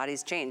that our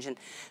bodies change. And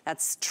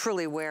that's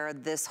truly where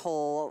this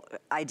whole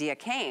idea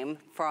came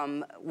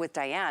from with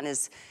Diane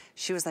is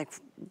she was like,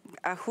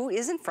 who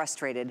isn't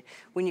frustrated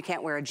when you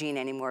can't wear a jean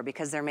anymore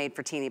because they're made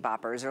for teeny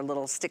boppers or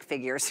little stick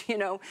figures, you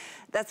know?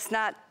 That's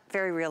not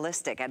very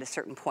realistic at a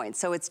certain point.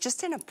 So it's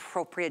just an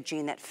appropriate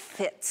jean that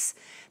fits,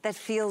 that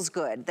feels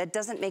good, that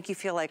doesn't make you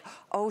feel like,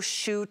 oh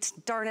shoot,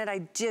 darn it, I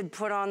did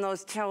put on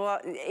those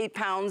 8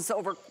 pounds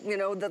over, you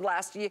know, the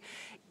last year.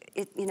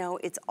 You know,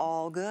 it's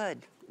all good.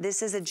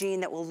 This is a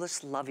jean that will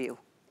just love you.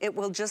 It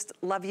will just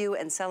love you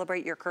and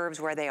celebrate your curves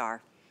where they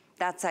are.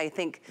 That's, I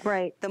think,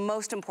 the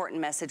most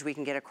important message we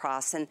can get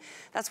across. And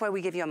that's why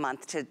we give you a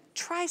month to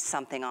try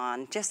something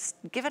on. Just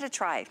give it a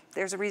try.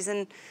 There's a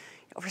reason.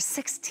 Over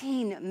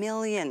 16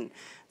 million.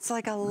 It's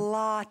like a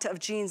lot of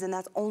jeans, and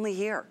that's only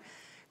here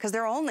because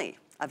they're only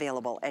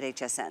available at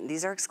HSN.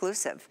 These are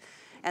exclusive.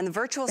 And the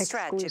virtual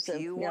stretch, if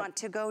you want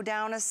to go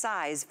down a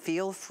size,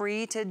 feel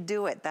free to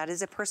do it. That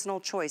is a personal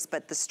choice,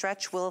 but the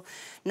stretch will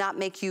not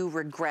make you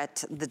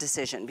regret the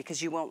decision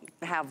because you won't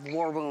have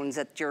war wounds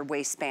at your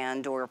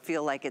waistband or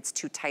feel like it's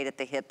too tight at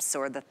the hips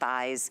or the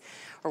thighs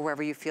or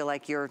wherever you feel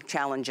like your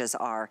challenges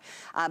are.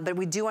 But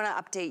we do want to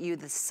update you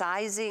the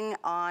sizing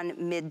on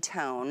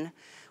mid-tone,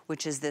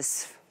 which is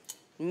this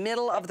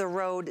middle of the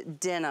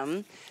road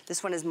denim.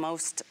 This one is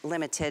most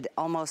limited,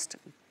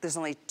 there's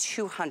only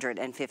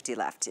 250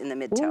 left in the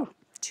mid-toe.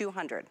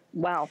 200.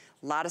 Wow.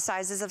 A lot of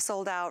sizes have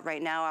sold out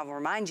right now. I'll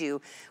remind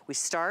you, we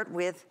start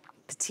with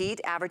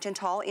petite, average, and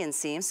tall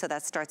inseam. So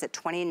that starts at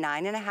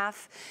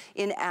 29.5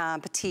 in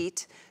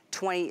petite,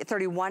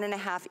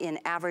 31.5 in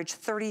average,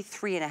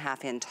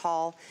 33.5 in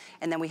tall.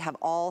 And then we have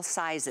all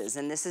sizes.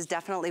 And this is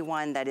definitely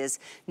one that is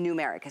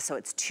numeric. So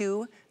it's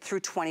 2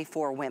 through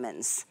 24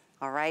 women's.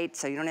 All right,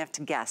 so you don't have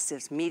to guess.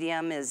 It's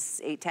medium is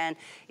 8, 10,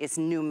 it's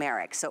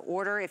numeric. So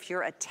order, if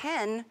you're a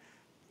 10,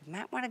 you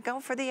might wanna go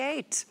for the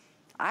 8.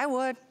 I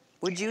would.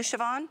 Would you,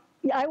 Siobhan?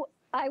 Yeah,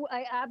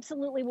 I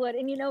absolutely would.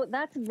 And you know,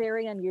 that's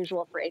very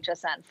unusual for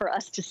HSN, for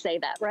us to say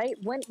that, right?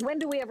 When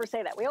do we ever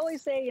say that? We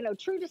always say, you know,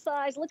 true to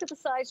size, look at the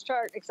size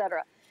chart, et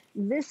cetera.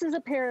 This is a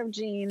pair of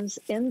jeans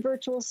in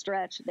virtual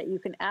stretch that you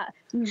can,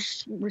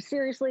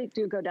 seriously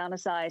do go down a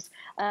size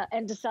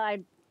and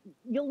decide.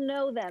 You'll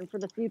know then for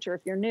the future,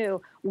 if you're new,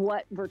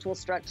 what virtual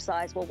stretch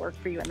size will work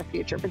for you in the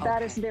future. But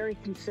that is very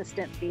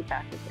consistent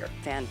feedback here.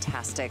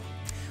 Fantastic.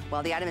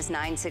 Well, the item is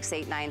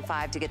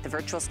 $96895 to get the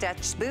virtual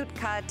stretch boot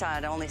cut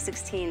at only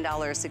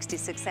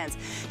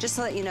 $16.66. Just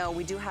so that you know,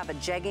 we do have a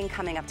jegging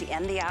coming up the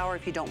end of the hour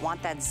if you don't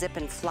want that zip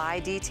and fly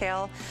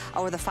detail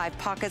or the 5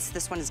 pockets.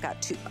 This one has got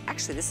 2,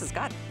 actually this has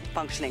got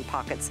functioning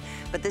pockets,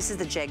 but this is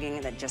the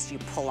jegging that just you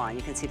pull on.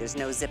 You can see there's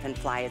no zip and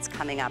fly. It's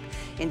coming up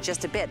in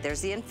just a bit. There's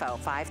the info,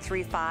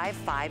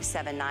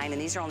 535-579, and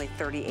these are only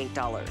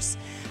 $38.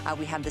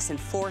 We have this in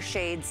 4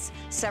 shades,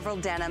 several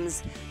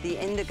denims, the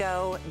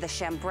indigo, the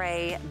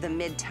chambray, the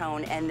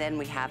mid-tone, and then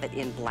we have it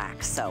in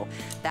black. So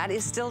that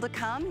is still to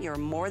come. You're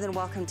more than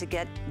welcome to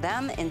get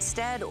them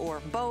instead or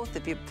both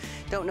if you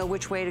don't know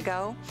which way to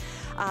go.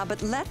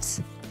 But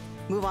let's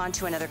move on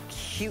to another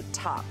cute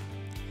top.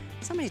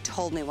 Somebody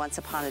told me once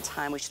upon a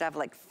time we should have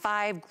like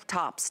 5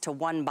 tops to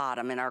 1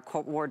 bottom in our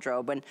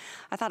wardrobe, and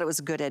I thought it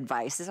was good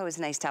advice. It's always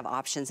nice to have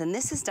options. And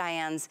this is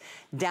Diane's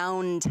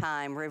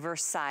Downtime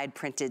reverse side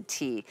printed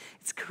tee.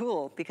 It's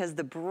cool because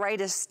the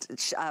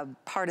brightest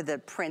part of the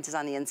print is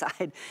on the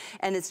inside,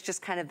 and it's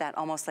just kind of that,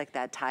 almost like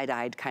that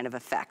tie-dyed kind of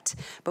effect.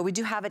 But we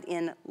do have it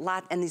in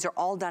and these are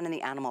all done in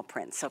the animal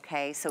prints,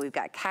 okay? So we've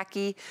got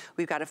khaki,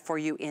 we've got it for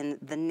you in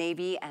the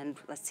navy, and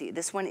let's see,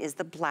 this one is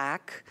the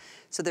black.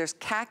 So there's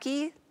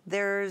khaki,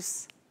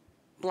 there's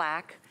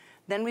black.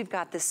 Then we've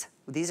got this,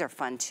 these are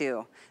fun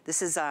too.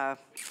 This is, I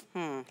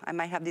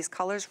might have these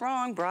colors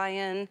wrong,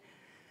 Brian.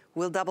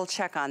 We'll double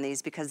check on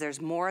these because there's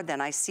more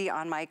than I see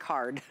on my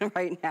card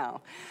right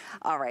now.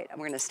 All right,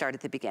 we're gonna start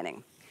at the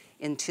beginning.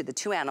 Into the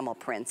 2 animal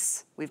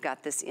prints. We've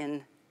got this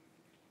in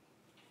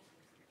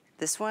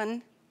this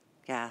one,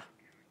 yeah,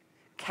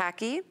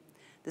 khaki.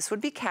 This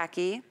would be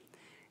khaki,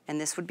 and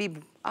this would be,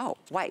 oh,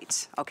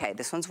 white. Okay,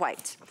 this one's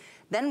white.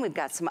 Then we've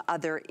got some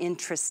other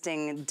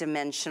interesting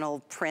dimensional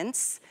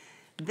prints.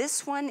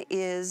 This one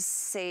is,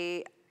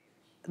 seafoam.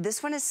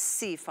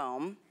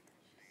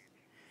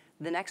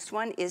 The next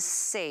one is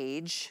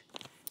sage.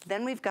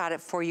 Then we've got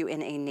it for you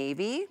in a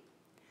navy.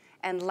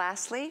 And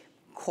lastly,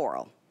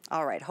 coral.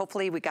 All right,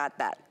 hopefully we got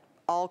that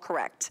all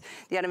correct.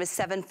 The item is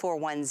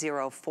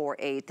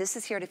 741048. This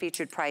is here at a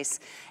featured price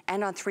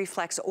and on 3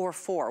 flex or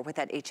 4 with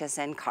that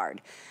HSN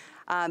card.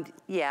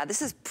 Yeah,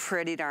 this is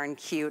pretty darn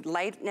cute.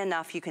 Light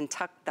enough, you can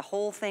tuck the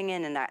whole thing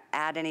in and not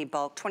add any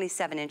bulk.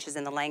 27 inches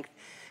in the length.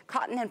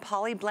 Cotton and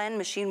poly blend,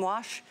 machine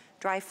wash,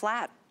 dry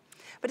flat.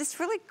 But it's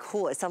really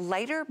cool. It's a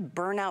lighter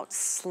burnout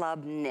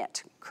slub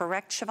knit.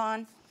 Correct,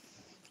 Siobhan?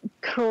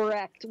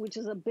 Correct, which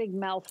is a big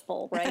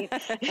mouthful, right?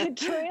 It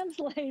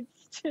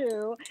translates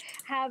to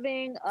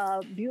having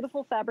a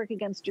beautiful fabric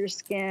against your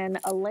skin,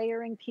 a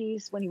layering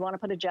piece when you want to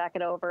put a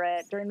jacket over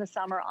it. During the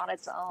summer on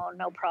its own,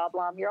 no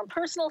problem. Your own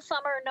personal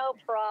summer, no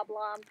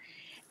problem.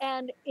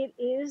 And it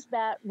is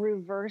that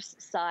reverse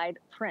side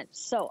print.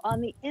 So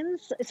on the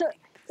inside, so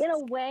in a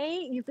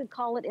way, you could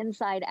call it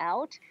inside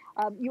out.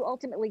 You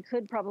ultimately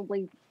could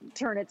probably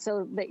turn it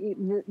so that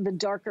the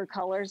darker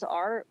colors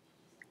are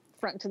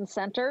front and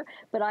center,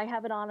 but I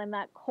have it on in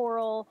that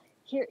coral.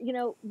 Here, you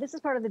know, this is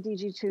part of the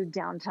DG2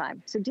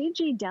 downtime. So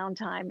DG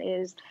downtime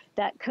is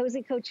that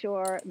cozy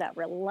couture, that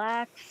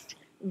relaxed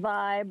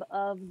vibe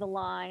of the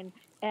line.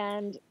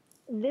 And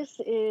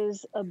this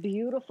is a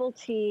beautiful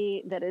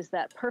tee that is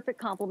that perfect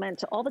complement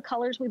to all the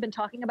colors we've been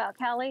talking about,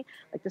 Callie.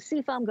 Like the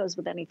seafoam goes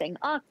with anything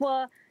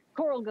aqua,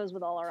 coral goes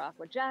with all our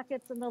aqua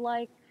jackets and the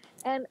like.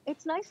 And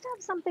it's nice to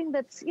have something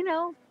that's, you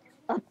know,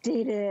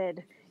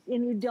 updated.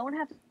 And you don't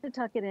have to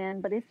tuck it in,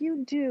 but if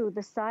you do,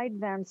 the side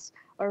vents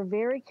are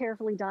very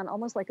carefully done,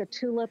 almost like a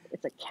tulip.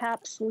 It's a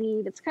cap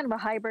sleeve. It's kind of a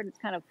hybrid. It's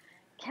kind of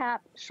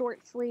cap,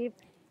 short sleeve.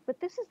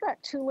 But this is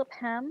that tulip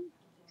hem.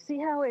 See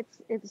how it's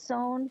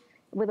sewn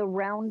with a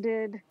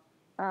rounded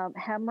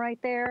hem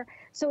right there?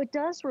 So it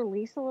does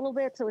release a little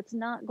bit, so it's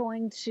not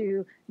going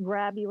to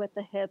grab you at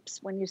the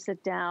hips when you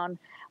sit down.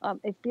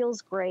 It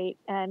feels great.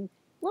 And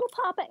little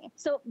popping.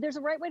 So there's a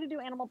right way to do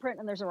animal print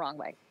and there's a wrong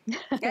way.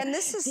 And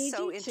this is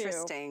so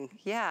interesting.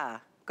 Yeah.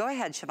 Go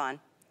ahead, Siobhan.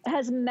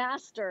 Has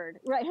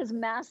mastered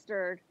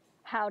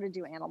how to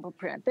do animal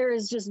print. There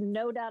is just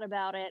no doubt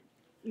about it.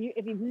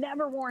 If you've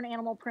never worn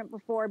animal print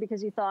before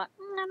because you thought,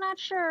 I'm not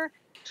sure,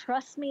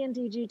 trust me in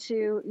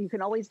DG2, you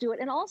can always do it.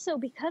 And also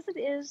because it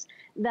is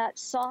that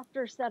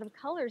softer set of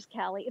colors,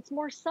 Callie, it's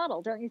more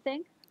subtle, don't you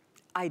think?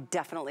 I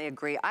definitely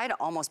agree. I'd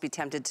almost be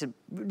tempted to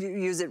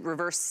use it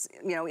reverse,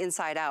 you know,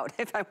 inside out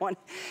if I want,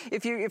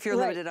 if you're right.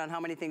 Limited on how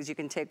many things you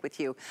can take with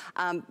you.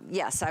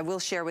 Yes, I will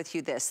share with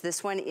you this.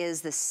 This one is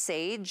the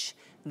sage.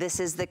 This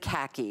is the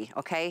khaki,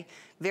 okay?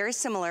 Very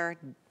similar,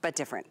 but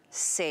different.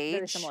 Sage.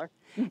 Very similar.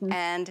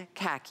 And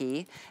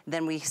khaki.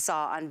 Then we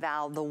saw on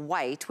Val the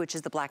white, which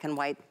is the black and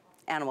white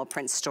animal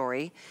print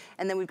story.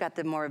 And then we've got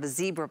the more of a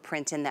zebra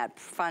print in that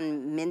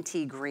fun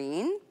minty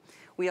green.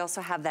 We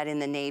also have that in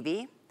the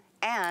navy.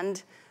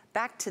 And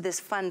back to this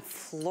fun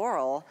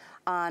floral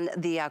on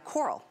the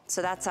coral.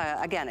 So that's,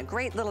 again, a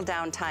great little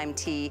downtime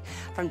tee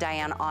from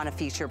Diane on a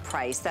feature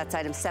price. That's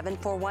item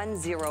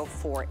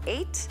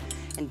 741048.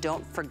 And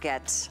don't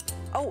forget,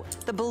 oh,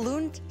 the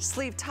balloon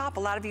sleeve top. A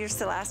lot of you are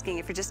still asking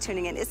if you're just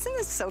tuning in. Isn't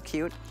this so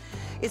cute?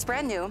 It's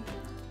brand new.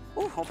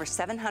 Ooh, over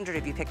 700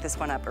 of you picked this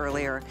one up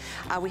earlier.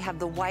 We have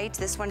the white.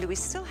 This one, do we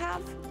still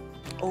have?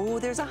 Oh,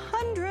 there's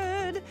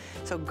 100.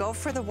 So go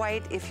for the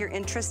white if you're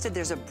interested.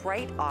 There's a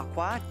bright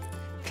aqua,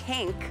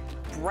 pink,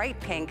 bright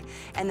pink,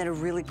 and then a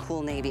really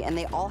cool navy. And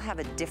they all have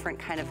a different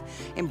kind of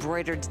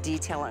embroidered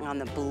detailing on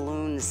the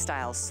balloon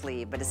style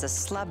sleeve. But it's a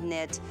slub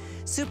knit,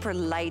 super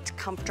light,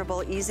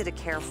 comfortable, easy to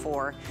care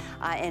for.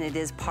 And it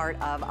is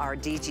part of our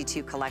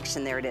DG2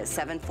 collection. There it is,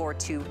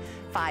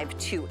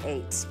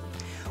 742528.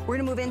 We're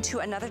gonna move into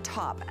another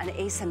top, an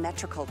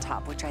asymmetrical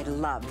top, which I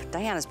love.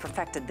 Diana's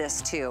perfected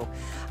this too.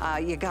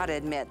 You gotta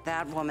admit,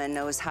 that woman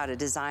knows how to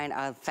design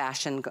a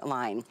fashion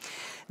line.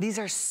 These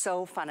are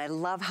so fun. I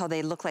love how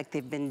they look like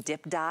they've been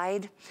dip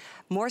dyed.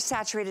 More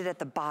saturated at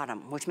the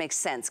bottom, which makes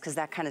sense because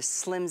that kind of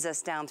slims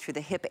us down through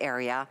the hip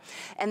area.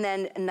 And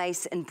then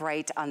nice and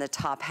bright on the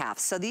top half.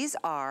 So these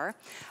are,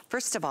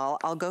 first of all,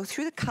 I'll go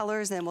through the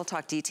colors and then we'll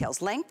talk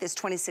details. Length is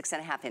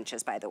 26.5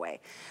 inches, by the way.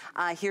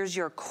 Here's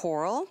your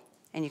coral.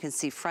 And you can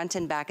see front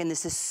and back, and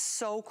this is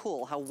so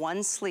cool how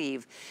one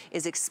sleeve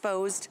is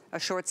exposed, a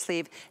short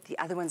sleeve, the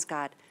other one's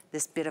got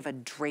this bit of a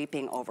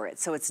draping over it.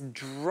 So it's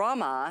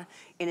drama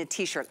in a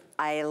t-shirt.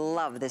 I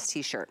love this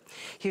t-shirt.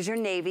 Here's your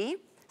navy.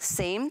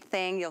 Same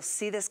thing, you'll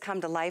see this come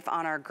to life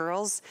on our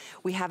girls.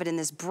 We have it in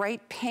this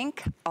bright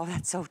pink. Oh,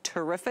 that's so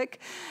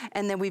terrific.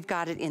 And then we've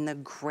got it in the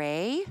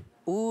gray.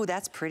 Ooh,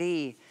 that's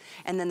pretty.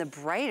 And then the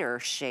brighter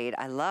shade,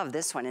 I love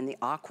this one in the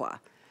aqua.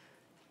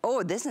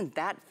 Oh, isn't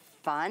that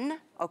fun?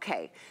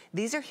 Okay,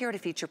 these are here at a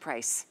feature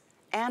price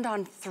and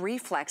on 3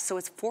 flex, so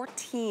it's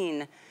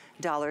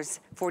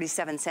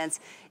 $14.47.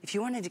 If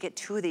you wanted to get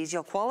 2 of these,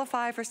 you'll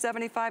qualify for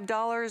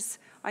 $75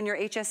 on your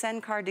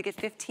HSN card to get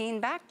 15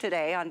 back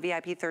today on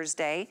VIP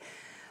Thursday.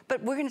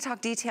 But we're gonna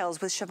talk details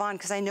with Siobhan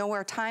because I know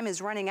our time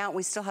is running out.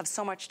 We still have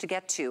so much to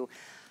get to.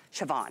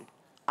 Siobhan,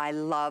 I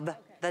love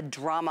the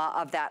drama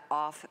of that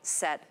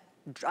offset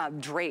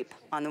drape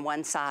on the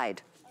one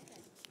side.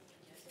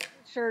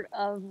 Shirt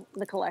of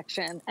the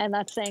collection, and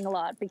that's saying a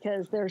lot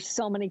because there's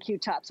so many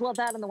cute tops. Well,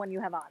 that and the one you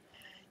have on.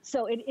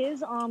 So it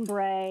is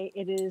ombre.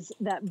 It is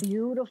that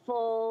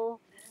beautiful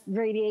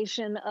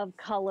gradation of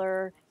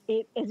color.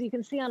 It, as you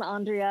can see on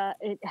Andrea,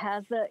 it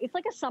has it's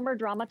like a summer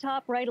drama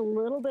top, right? A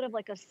little bit of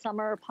like a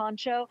summer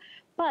poncho,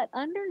 but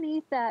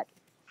underneath that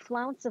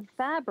flounce of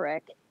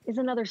fabric is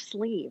another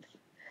sleeve.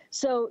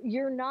 So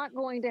you're not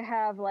going to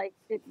have like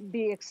it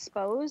be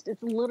exposed.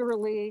 It's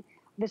literally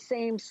the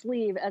same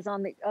sleeve as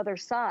on the other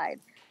side.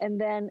 And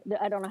then,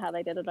 I don't know how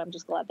they did it, I'm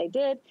just glad they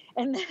did.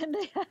 And then,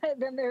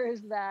 then there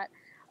is that,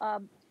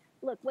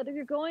 look, whether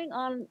you're going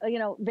on,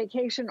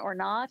 vacation or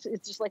not,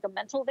 it's just like a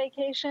mental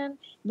vacation,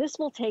 this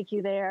will take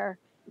you there.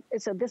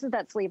 So this is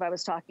that sleeve I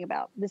was talking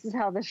about. This is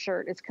how the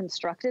shirt is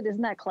constructed.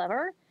 Isn't that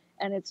clever?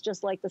 And it's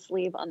just like the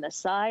sleeve on this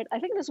side. I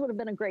think this would have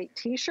been a great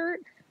t-shirt,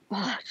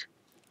 but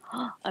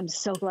I'm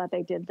so glad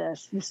they did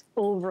this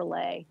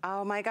overlay.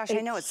 Oh my gosh,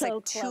 I know, it's so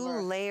like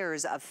clever. 2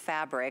 layers of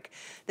fabric.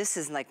 This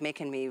is like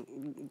making me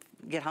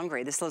get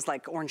hungry. This looks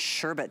like orange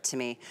sherbet to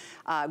me.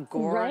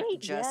 Gorgeous, right,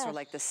 yes. Or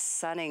like the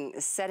setting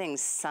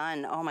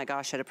sun. Oh my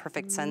gosh, at a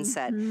perfect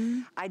sunset.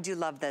 I do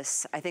love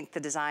this. I think the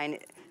design,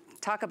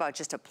 talk about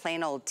just a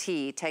plain old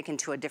tee taken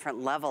to a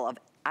different level of,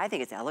 I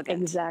think it's elegant.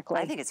 Exactly.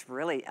 I think it's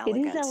really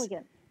elegant. It is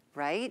elegant.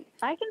 Right?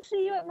 I can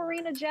see you at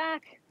Marina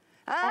Jack.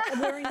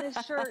 Wearing this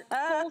shirt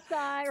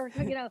poolside or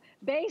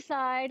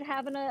bayside,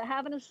 having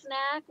a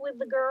snack with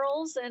the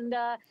girls and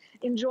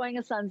enjoying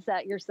a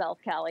sunset yourself,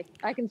 Callie.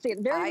 I can see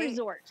it. Very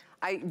resort.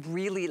 I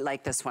really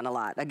like this one a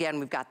lot. Again,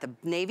 we've got the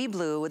navy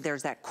blue.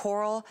 There's that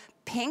coral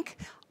pink,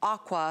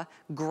 aqua,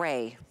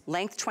 gray.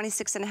 Length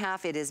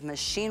 26.5. It is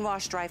machine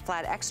wash, dry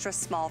flat, extra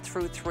small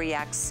through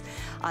 3X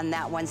on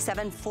that one.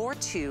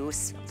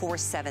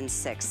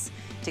 742476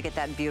 to get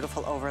that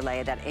beautiful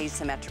overlay, that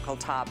asymmetrical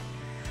top.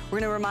 We're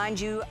gonna remind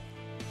you,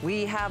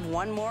 we have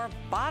one more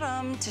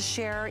bottom to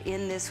share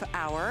in this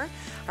hour,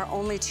 our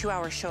only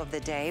 2-hour show of the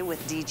day with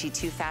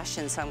DG2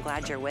 Fashion, so I'm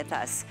glad you're with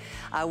us.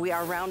 We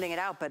are rounding it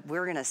out, but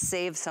we're gonna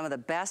save some of the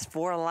best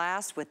for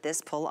last with this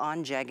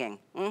pull-on jegging.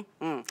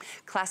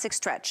 Classic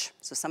stretch.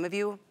 So some of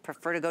you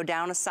prefer to go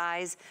down a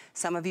size,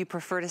 some of you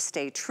prefer to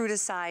stay true to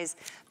size,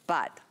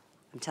 but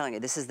I'm telling you,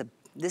 this is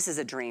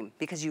a dream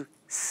because you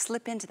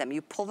slip into them.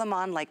 You pull them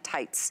on like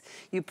tights.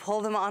 You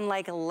pull them on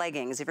like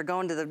leggings if you're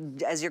going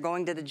as you're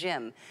going to the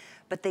gym.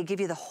 But they give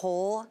you the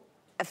whole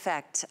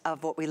effect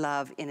of what we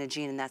love in a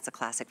jean, and that's a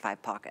classic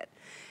 5-pocket.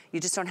 You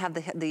just don't have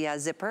the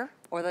zipper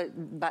or the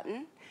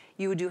button.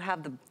 You do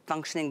have the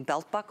functioning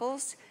belt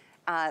buckles,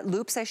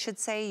 loops, I should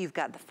say. You've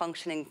got the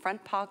functioning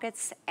front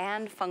pockets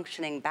and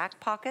functioning back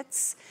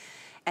pockets.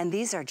 And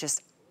these are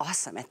just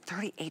awesome at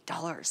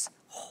 $38.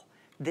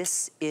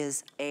 This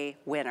is a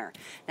winner.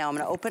 Now I'm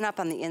gonna open up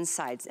on the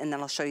insides and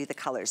then I'll show you the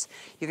colors.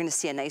 You're gonna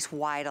see a nice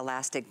wide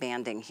elastic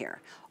banding here.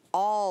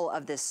 All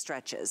of this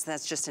stretches.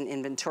 That's just an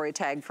inventory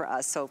tag for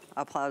us, so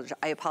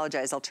I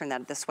apologize, I'll turn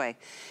that this way.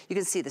 You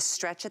can see the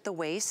stretch at the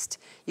waist.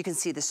 You can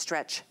see the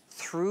stretch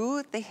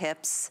through the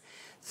hips,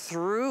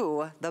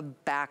 through the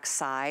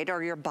backside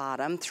or your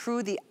bottom,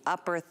 through the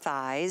upper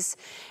thighs.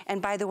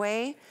 And by the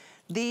way,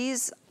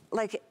 these,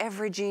 like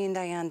every jean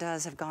Diane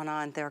does, have gone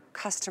on. They're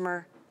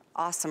customer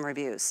awesome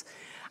reviews.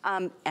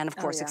 And of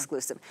course,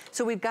 exclusive.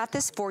 So we've got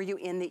this for you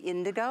in the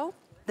indigo,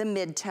 the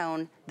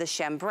mid-tone, the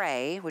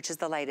chambray, which is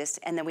the lightest,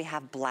 and then we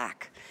have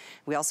black.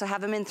 We also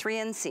have them in 3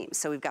 inseams.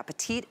 So we've got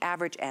petite,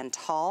 average, and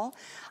tall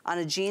on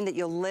a jean that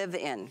you'll live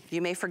in.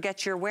 You may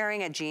forget you're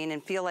wearing a jean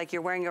and feel like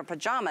you're wearing your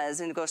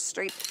pajamas and go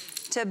straight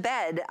to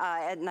bed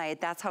at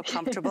night. That's how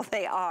comfortable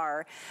they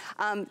are.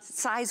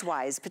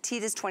 Size-wise,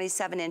 petite is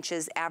 27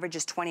 inches, average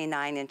is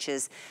 29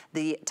 inches,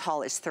 the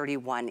tall is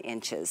 31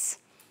 inches.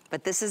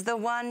 But this is the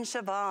one,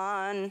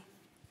 Siobhan.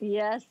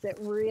 Yes, it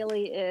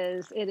really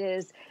is. It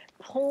is.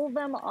 Pull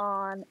them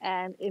on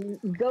and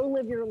go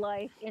live your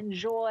life.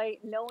 Enjoy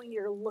knowing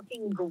you're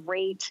looking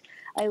great.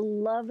 I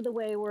love the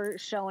way we're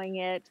showing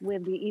it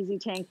with the easy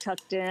tank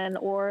tucked in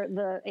or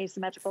the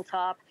asymmetrical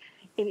top.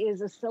 It is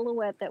a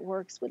silhouette that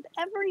works with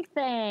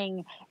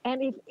everything.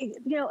 And if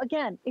you know,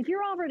 again, if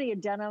you're already a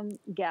denim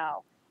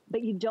gal,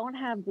 but you don't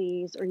have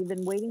these, or you've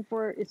been waiting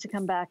for it to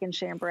come back in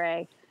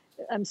chambray,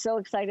 I'm so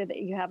excited that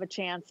you have a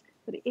chance.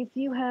 But if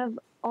you have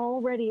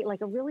already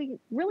like a really,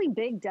 really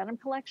big denim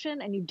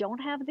collection and you don't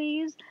have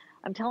these,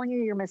 I'm telling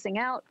you, you're missing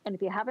out. And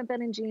if you haven't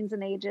been in jeans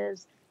in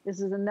ages, this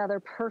is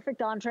another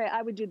perfect entree.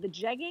 I would do the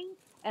jegging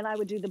and I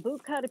would do the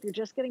boot cut if you're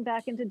just getting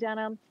back into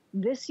denim.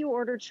 This you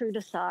order true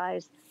to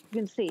size. You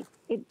can see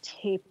it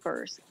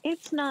tapers.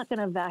 It's not going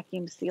to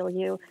vacuum seal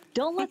you.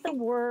 Don't let the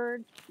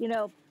word, you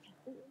know,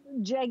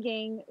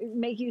 jegging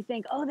make you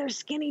think, oh, they're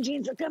skinny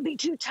jeans. They're going to be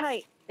too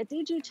tight. At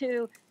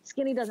DG2,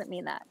 skinny doesn't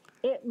mean that.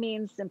 It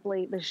means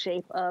simply the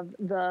shape of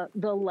the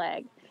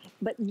leg.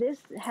 But this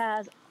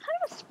has kind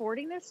of a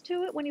sportiness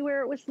to it when you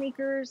wear it with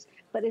sneakers.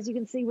 But as you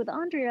can see with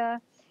Andrea,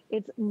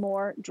 it's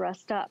more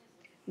dressed up.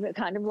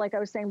 Kind of like I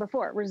was saying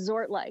before,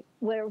 resort-like,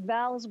 where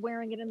Val's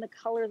wearing it in the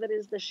color that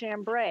is the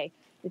chambray.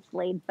 It's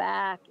laid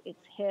back,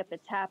 it's hip,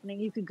 it's happening.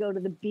 You could go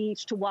to the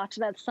beach to watch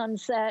that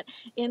sunset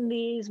in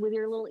these with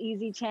your little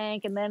easy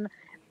tank and then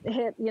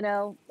hit, you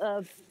know,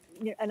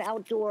 an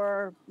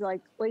outdoor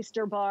like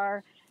oyster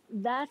bar.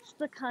 That's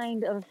the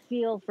kind of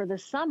feel for the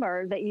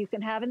summer that you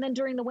can have. And then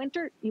during the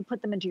winter, you put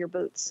them into your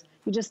boots.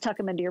 You just tuck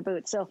them into your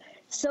boots.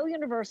 So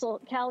universal.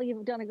 Callie,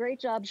 you've done a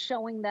great job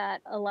showing that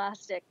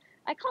elastic.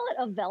 I call it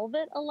a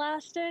velvet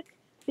elastic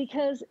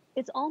because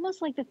it's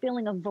almost like the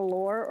feeling of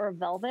velour or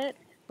velvet,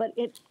 but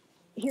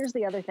here's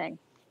the other thing.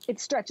 It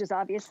stretches,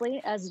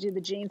 obviously, as do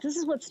the jeans. This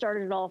is what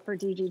started it all for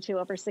DG2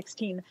 over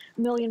 16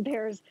 million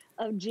pairs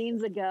of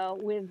jeans ago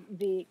with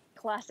the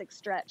classic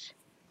stretch.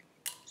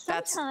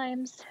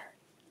 Sometimes...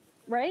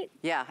 Right?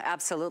 Yeah,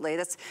 absolutely.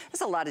 That's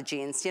a lot of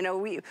jeans. You know,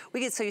 we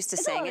get so used to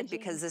saying it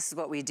because this is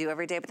what we do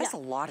every day, but that's a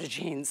lot of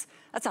jeans.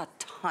 That's a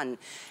ton.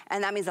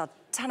 And that means a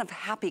ton of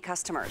happy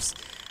customers.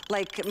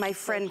 Like my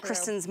friend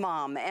Kristen's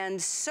mom,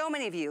 and so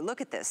many of you,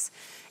 look at this.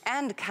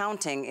 And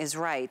counting is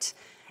right.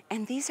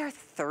 And these are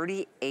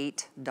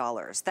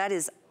 $38. That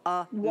is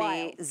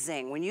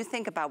amazing. When you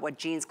think about what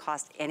jeans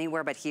cost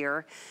anywhere but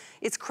here,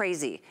 it's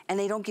crazy. And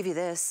they don't give you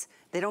this.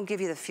 They don't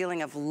give you the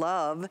feeling of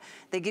love.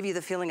 They give you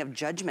the feeling of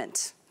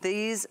judgment.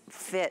 These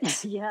fit,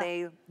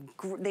 they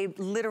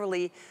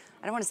literally,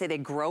 I don't want to say they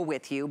grow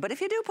with you, but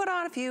if you do put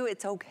on a few,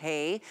 it's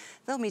okay.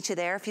 They'll meet you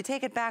there. If you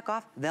take it back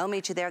off, they'll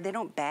meet you there. They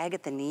don't bag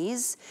at the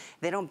knees.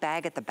 They don't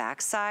bag at the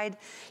backside.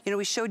 You know,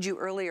 we showed you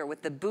earlier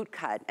with the boot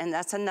cut, and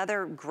that's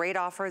another great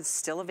offer. It's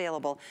still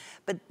available.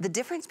 But the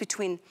difference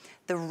between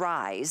the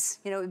rise,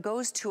 you know, it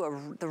goes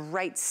to the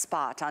right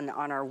spot on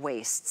our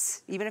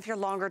waists. Even if you're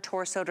longer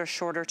torsoed or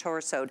shorter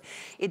torsoed,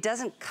 it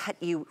doesn't cut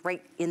you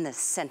right in the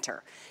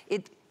center.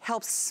 It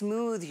helps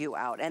smooth you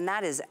out, and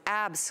that is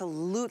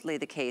absolutely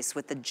the case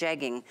with the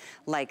jegging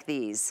like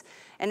these.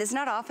 And it's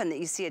not often that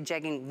you see a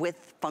jegging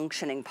with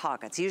functioning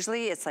pockets.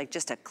 Usually it's like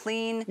just a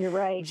clean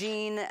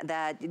jean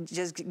that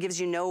just gives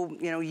you no,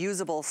 you know,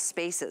 usable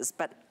spaces.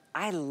 But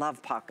I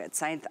love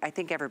pockets. I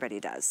think everybody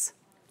does.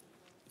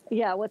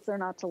 Yeah, what's there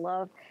not to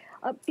love?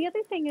 The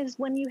other thing is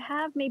when you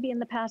have maybe in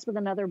the past with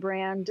another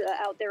brand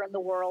out there in the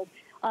world,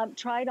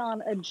 tried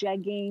on a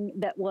jegging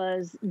that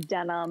was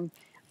denim,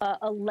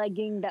 a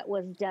legging that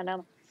was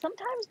denim.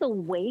 Sometimes the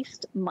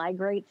waist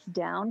migrates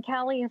down,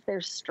 Callie, if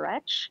there's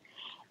stretch.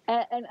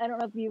 And I don't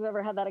know if you've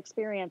ever had that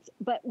experience,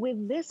 but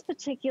with this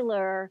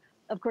particular,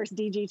 of course,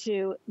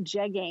 DG2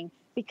 jegging,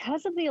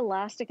 because of the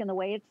elastic and the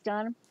way it's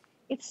done,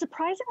 it's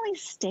surprisingly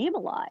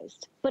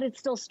stabilized, but it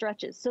still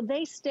stretches. So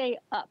they stay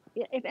up.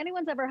 If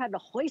anyone's ever had to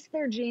hoist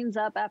their jeans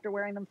up after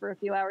wearing them for a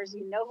few hours,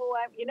 you know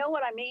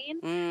what I mean?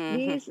 Mm-hmm.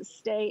 These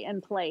stay in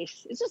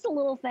place. It's just a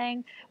little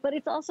thing, but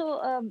it's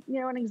also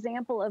you know, an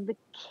example of the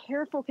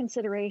careful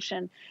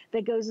consideration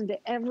that goes into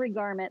every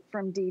garment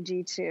from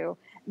DG2.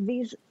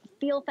 These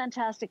feel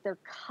fantastic. They're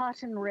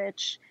cotton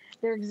rich.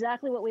 They're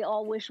exactly what we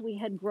all wish we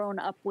had grown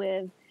up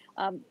with.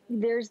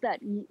 There's that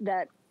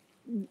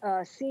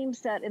seam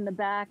set in the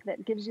back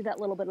that gives you that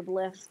little bit of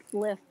lift.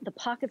 The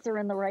pockets are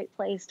in the right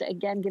place to,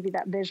 again, give you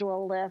that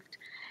visual lift.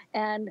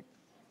 And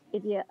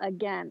if you,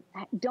 again,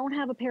 don't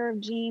have a pair of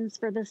jeans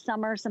for the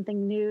summer,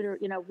 something new to,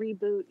 you know,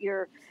 reboot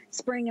your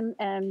spring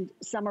and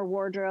summer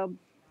wardrobe,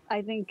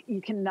 I think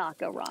you cannot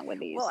go wrong with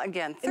these. Well,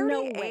 again,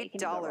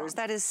 $38,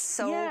 that is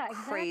so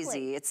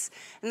crazy.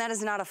 And that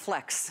is not a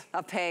flex,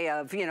 a pay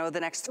of, you know, the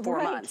next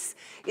 4 months.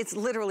 It's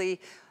literally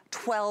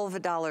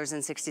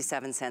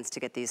 $12.67 to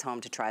get these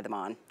home to try them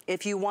on.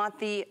 If you want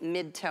the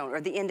mid-tone,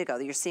 or the indigo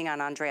that you're seeing on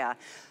Andrea,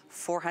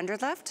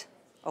 400 left?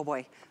 Oh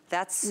boy,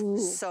 that's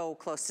so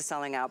close to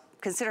selling out.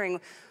 Considering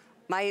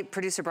my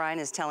producer Brian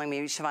is telling me,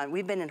 Siobhan,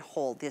 we've been in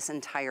hold this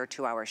entire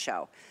 2-hour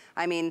show.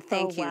 I mean,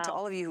 thank you to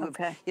all of you who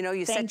have, you know,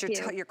 you set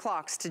your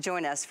clocks to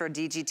join us for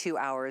DG 2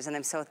 hours, and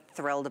I'm so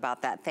thrilled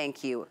about that.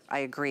 Thank you, I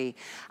agree.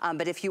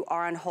 But if you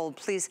are on hold,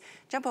 please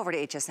jump over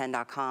to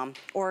hsn.com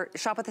or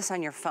shop with us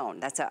on your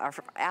phone. Our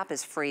app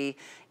is free.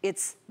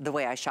 It's the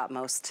way I shop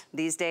most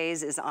these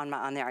days, is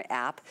on their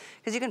app,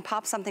 because you can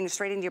pop something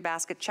straight into your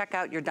basket, check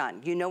out, you're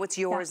done. You know it's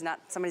yours,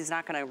 somebody's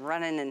not gonna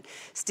run in and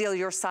steal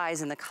your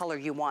size and the color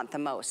you want the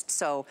most.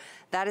 So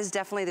that is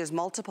definitely, there's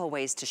multiple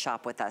ways to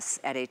shop with us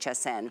at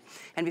HSN.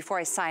 And before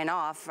I sign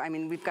off, I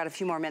mean, we've got a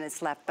few more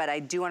minutes left, but I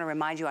do want to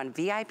remind you on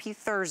VIP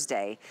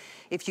Thursday,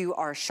 if you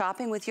are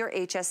shopping with your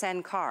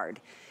HSN card,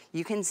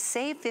 you can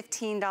save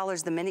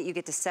 $15 the minute you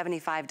get to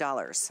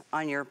 $75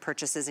 on your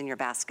purchases in your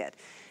basket.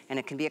 And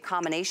it can be a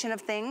combination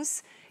of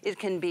things. It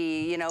can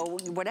be, you know,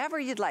 whatever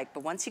you'd like,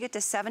 but once you get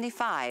to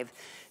 75,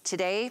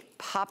 today,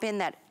 pop in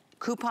that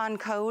coupon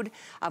code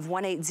of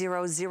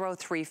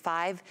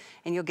 180035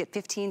 and you'll get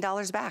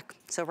 $15 back.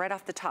 So right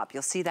off the top,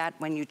 you'll see that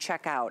when you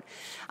check out.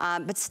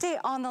 But stay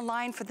on the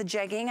line for the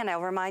jegging, and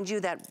I'll remind you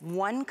that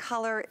one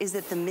color, is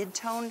it the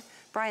mid-tone,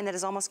 Brian, that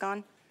is almost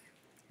gone?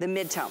 The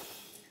mid-tone.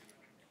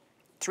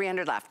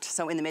 300 left,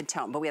 so in the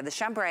mid-tone. But we have the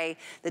chambray,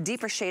 the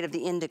deeper shade of the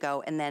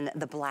indigo, and then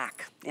the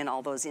black in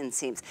all those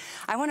inseams.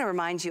 I want to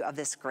remind you of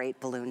this great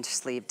balloon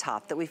sleeve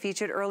top that we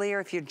featured earlier.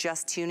 If you're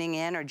just tuning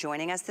in or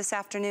joining us this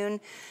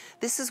afternoon,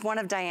 this is one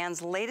of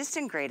Diane's latest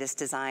and greatest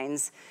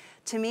designs.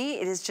 To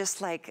me, it is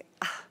just like,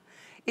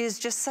 it is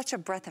just such a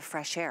breath of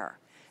fresh air.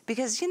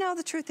 Because, you know,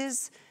 the truth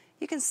is,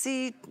 you can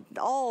see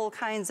all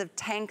kinds of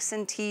tanks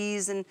and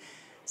tees, and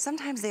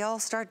sometimes they all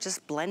start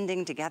just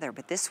blending together.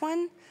 But this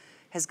one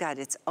has got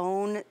its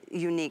own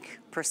unique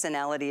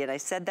personality. And I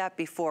said that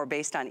before,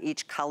 based on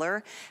each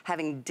color,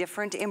 having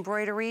different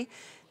embroidery.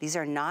 These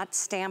are not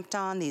stamped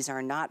on, these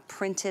are not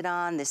printed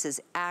on. This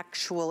is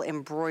actual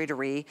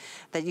embroidery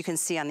that you can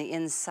see on the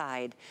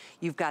inside.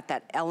 You've got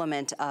that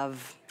element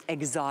of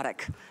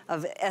exotic,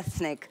 of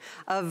ethnic,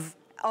 of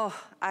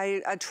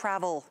a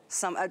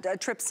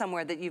trip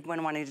somewhere that you've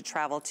been wanting to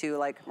travel to,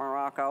 like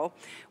Morocco,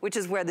 which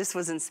is where this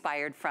was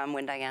inspired from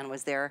when Diane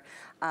was there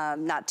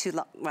not too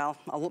long, well,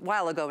 a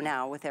while ago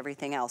now with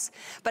everything else.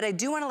 But I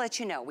do want to let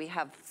you know, we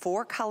have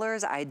 4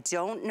 colors. I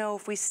don't know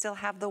if we still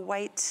have the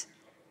white.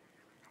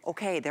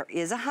 Okay, there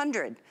is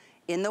 100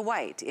 in the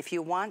white. If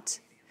you want,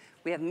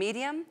 we have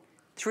medium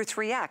through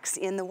 3X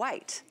in the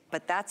white,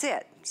 but that's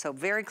it. So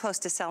very close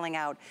to selling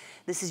out.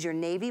 This is your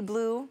navy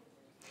blue.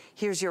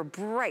 Here's your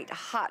bright,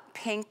 hot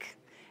pink.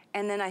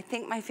 And then I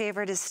think my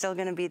favorite is still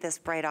gonna be this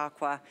bright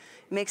aqua.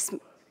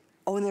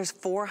 Oh, and there's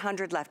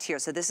 400 left here,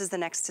 so this is the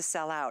next to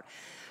sell out.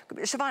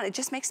 Siobhan, it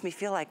just makes me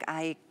feel like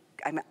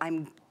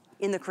I'm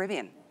in the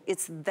Caribbean.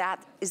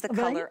 That is the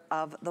color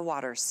of the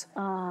waters.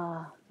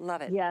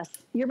 Love it. Yes,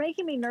 you're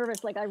making me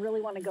nervous. Like, I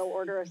really want to go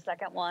order a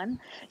second one.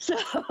 So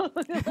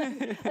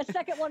a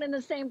second one in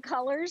the same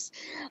colors.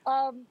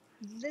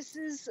 This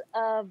is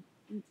a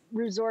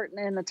resort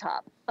in the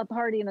top, a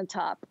party in the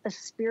top, a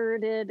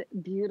spirited,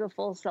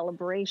 beautiful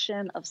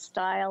celebration of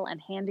style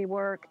and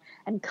handiwork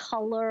and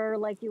color,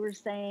 like you were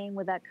saying,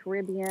 with that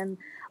Caribbean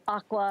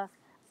aqua.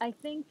 I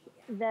think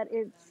that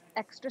it's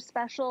extra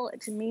special.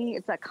 To me,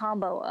 it's that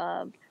combo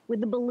of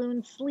with the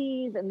balloon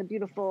sleeve and the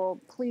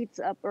beautiful pleats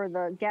up, or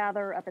the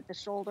gather up at the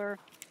shoulder.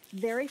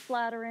 Very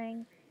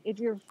flattering. If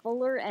you're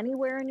fuller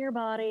anywhere in your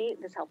body,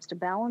 this helps to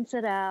balance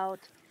it out.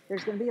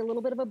 There's going to be a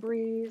little bit of a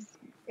breeze.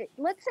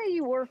 Let's say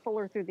you were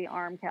fuller through the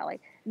arm, Callie.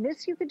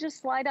 This you could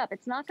just slide up.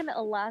 It's not going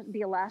to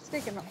be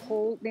elastic and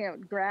hold,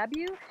 grab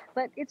you,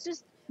 but it's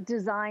just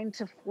designed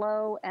to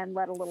flow and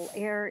let a little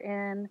air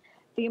in.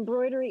 The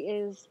embroidery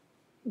is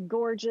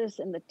gorgeous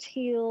in the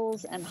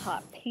teals and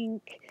hot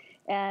pink,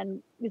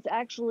 and it's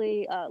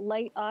actually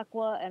light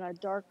aqua and a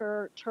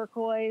darker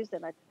turquoise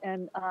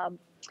and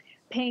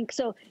pink.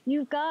 So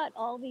you've got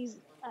all these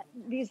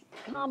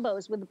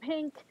combos with the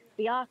pink,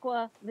 the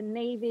aqua, the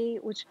navy,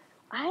 which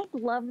I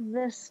love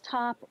this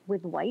top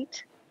with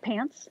white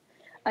pants.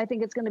 I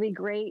think it's going to be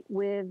great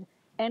with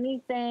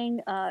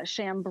anything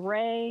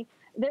chambray.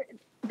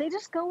 They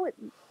just go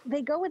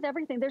with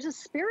everything. There's a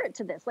spirit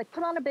to this. Like,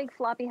 put on a big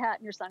floppy hat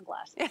and your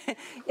sunglasses.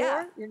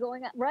 Yeah. Or you're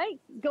going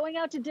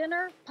out to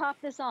dinner, pop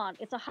this on.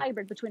 It's a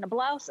hybrid between a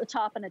blouse, a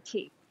top, and a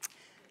tee.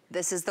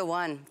 This is the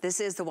one.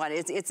 This is the one.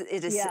 It is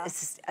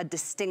it's a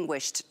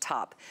distinguished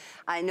top.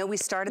 I know we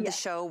started the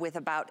show with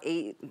about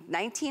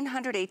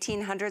 1,900,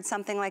 1,800,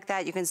 something like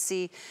that. You can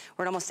see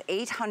we're at almost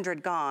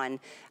 800 gone.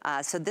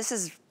 So this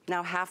is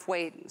now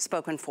halfway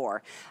spoken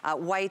for.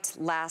 White,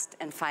 last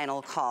and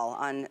final call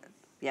on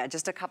Yeah,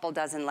 just a couple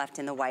dozen left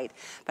in the white.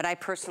 But I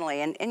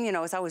personally, and you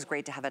know, it's always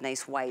great to have a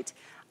nice white.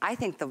 I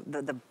think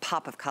the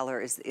pop of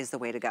color is the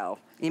way to go.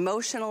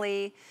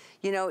 Emotionally,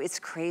 you know, it's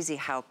crazy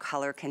how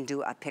color can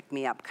do a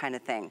pick-me-up kind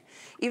of thing.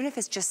 Even if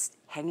it's just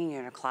hanging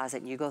in a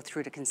closet and you go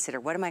through to consider,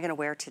 what am I gonna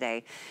wear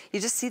today? You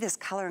just see this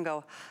color and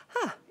go,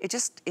 huh, it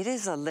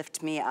is a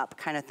lift me up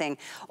kind of thing.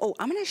 Oh,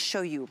 I'm gonna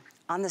show you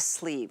on the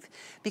sleeve,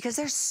 because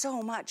there's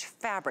so much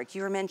fabric.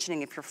 You were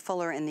mentioning if you're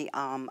fuller in the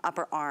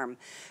upper arm.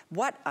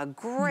 What a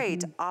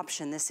great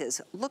option this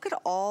is. Look at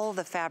all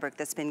the fabric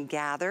that's been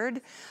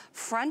gathered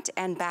front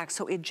and back,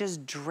 so it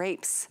just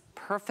drapes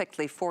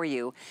perfectly for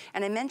you.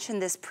 And I mentioned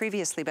this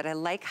previously, but I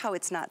like how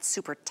it's not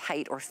super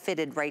tight or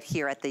fitted right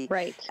here at the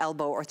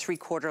elbow or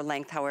 3/4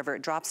 length, however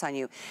it drops on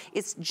you.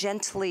 It's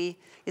gently,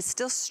 it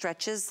still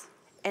stretches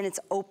and it's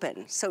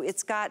open. So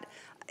it's got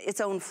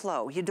its own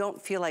flow. You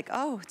don't feel like,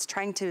 oh, it's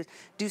trying to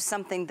do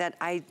something that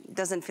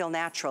doesn't feel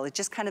natural. It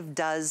just kind of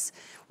does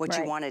what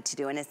you want it to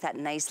do. And it's that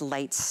nice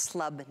light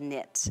slub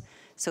knit.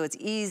 So it's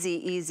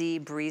easy,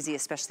 breezy,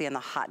 especially on the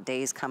hot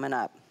days coming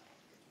up.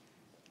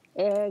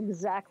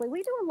 Exactly.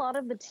 We do a lot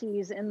of the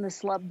tees in the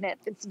slub knit.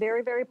 It's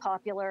very, very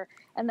popular.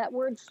 And that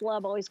word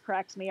slub always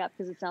cracks me up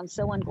because it sounds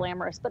so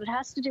unglamorous, but it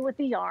has to do with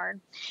the yarn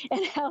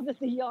and how the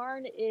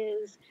yarn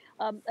is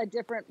a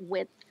different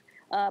width.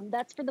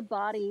 That's for the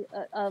body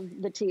of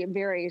the tee. It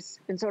varies.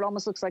 And so it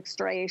almost looks like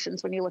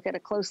striations when you look at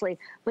it closely.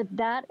 But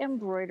that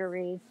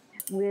embroidery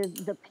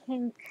with the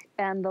pink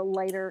and the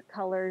lighter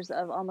colors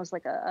of almost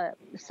like a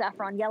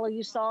saffron yellow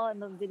you saw in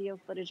the video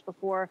footage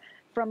before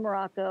from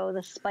Morocco,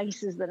 the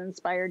spices that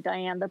inspired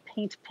Diane, the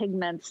paint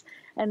pigments,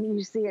 and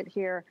you see it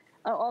here.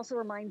 Also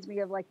reminds me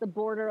of like the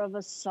border of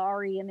a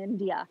sari in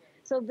India.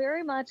 So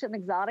very much an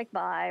exotic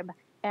vibe,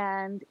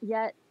 and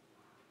yet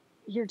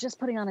you're just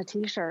putting on a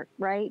t-shirt,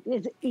 right?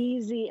 It's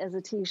easy as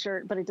a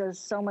t-shirt, but it does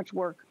so much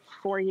work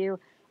for you.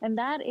 And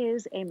that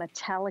is a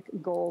metallic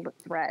gold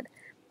thread.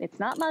 It's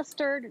not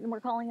mustard, and we're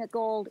calling it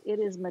gold. It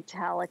is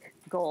metallic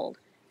gold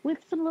with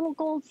some little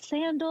gold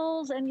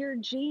sandals and your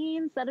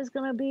jeans. That is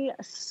going to be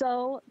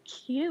so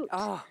cute.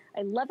 Oh.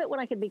 I love it when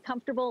I can be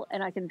comfortable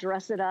and I can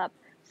dress it up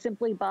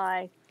simply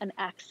by an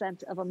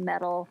accent of a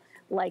metal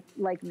like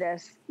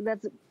this.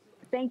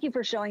 Thank you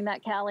for showing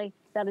that, Callie.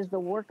 That is the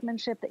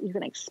workmanship that you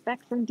can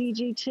expect from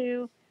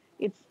DG2.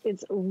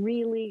 It's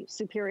really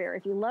superior.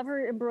 If you love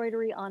her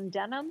embroidery on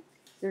denim,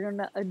 you're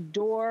gonna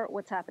adore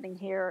what's happening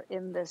here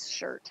in this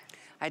shirt.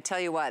 I tell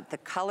you what, the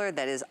color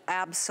that is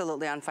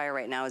absolutely on fire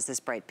right now is this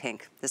bright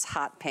pink, this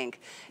hot pink.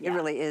 Yeah. It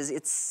really is.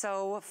 It's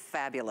so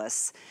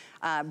fabulous.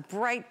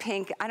 Bright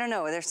pink, I don't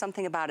know, there's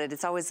something about it.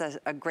 It's always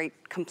a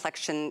great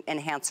complexion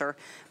enhancer,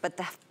 but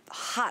the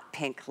hot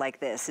pink like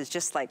this is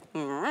just like,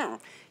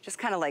 just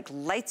kind of like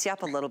lights you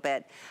up a little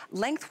bit.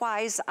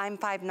 Lengthwise, I'm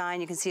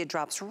 5'9". You can see it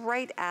drops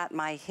right at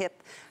my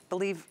hip. I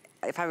believe,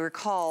 if I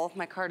recall,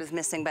 my card is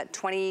missing, but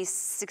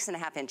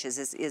 26.5 inches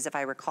is if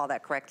I recall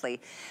that correctly.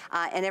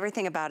 And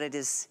everything about it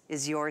is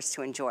yours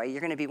to enjoy.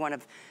 You're gonna be one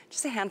of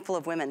just a handful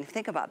of women.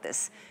 Think about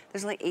this.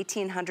 There's only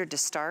 1,800 to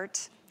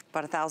start,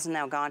 about 1,000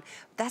 now gone.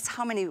 That's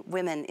how many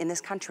women in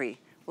this country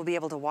will be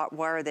able to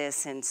wear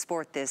this and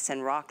sport this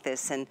and rock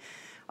this. And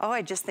oh,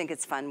 I just think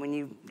it's fun when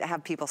you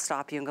have people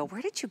stop you and go,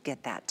 where did you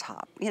get that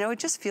top? You know, it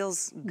just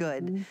feels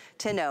good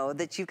to know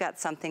that you've got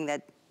something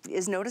that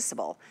is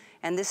noticeable.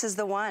 And this is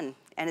the one.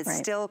 And it's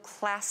still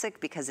classic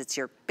because it's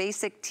your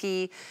basic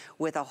tee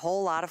with a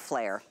whole lot of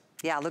flair.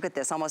 Yeah, look at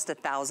this, almost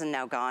 1,000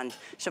 now gone.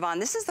 Siobhan,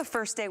 this is the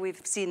first day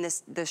we've seen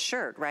this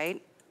shirt,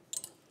 right?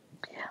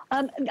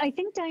 I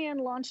think Diane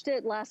launched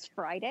it last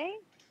Friday,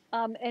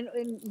 and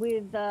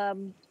with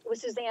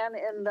Suzanne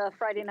in the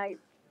Friday night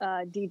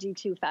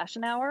DG2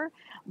 Fashion Hour,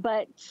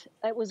 but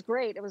it was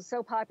great. It was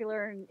so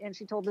popular, and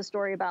she told the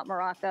story about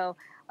Morocco.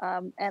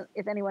 And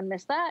if anyone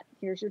missed that,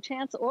 here's your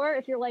chance. Or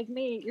if you're like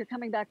me, you're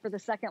coming back for the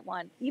second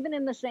one, even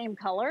in the same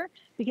color,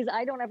 because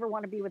I don't ever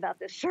want to be without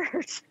this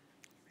shirt.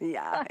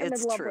 Yeah,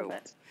 it's true.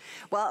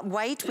 Well,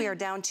 white, we are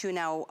down to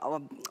now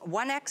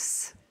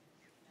 1X,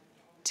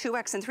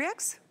 2X, and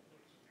 3X.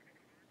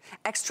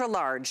 Extra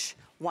large,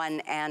 1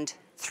 and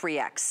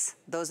 3X.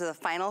 Those are the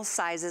final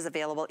sizes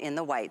available in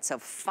the white. So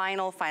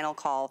final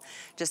call,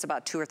 just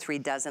about 2 or 3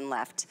 dozen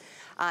left.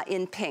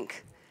 In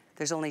pink,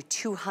 there's only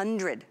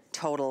 200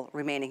 total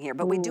remaining here,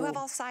 but we do have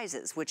all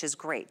sizes, which is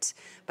great.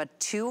 But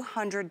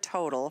 200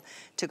 total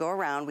to go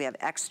around. We have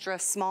extra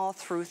small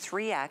through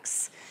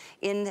 3X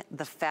in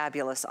the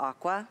fabulous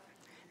aqua.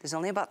 There's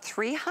only about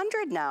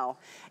 300 now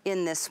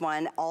in this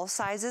one. All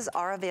sizes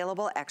are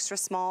available, extra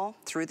small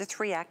through the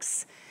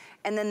 3X.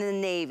 And then the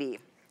navy,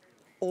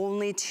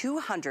 only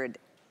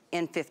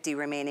 250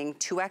 remaining.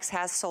 2X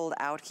has sold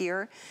out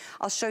here.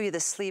 I'll show you the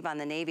sleeve on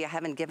the navy. I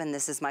haven't given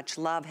this as much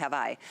love, have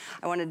I?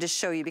 I wanted to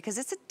show you because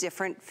it's a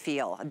different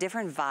feel, a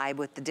different vibe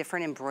with the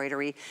different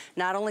embroidery,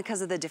 not only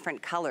because of the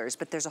different colors,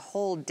 but there's a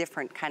whole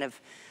different kind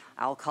of,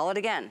 I'll call it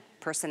again,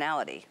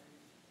 personality.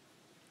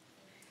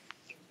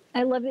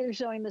 I love that you're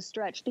showing the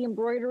stretch. The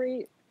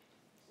embroidery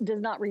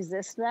does not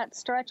resist that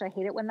stretch. I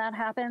hate it when that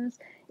happens.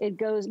 It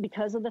goes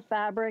because of the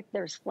fabric.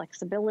 There's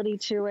flexibility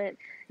to it.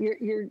 If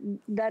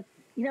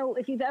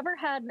you've ever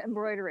had an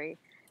embroidery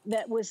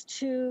that was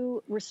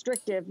too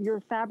restrictive, your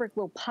fabric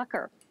will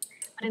pucker.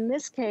 In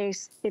this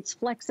case, it's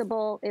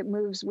flexible. It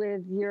moves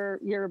with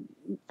your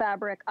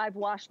fabric. I've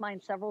washed mine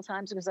several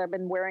times because I've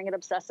been wearing it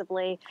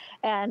obsessively,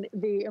 and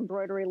the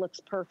embroidery looks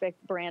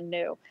perfect, brand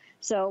new.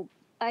 So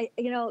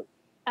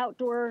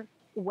outdoor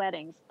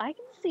weddings, I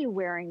can see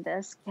wearing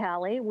this,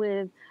 Callie,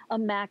 with a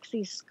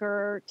maxi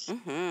skirt.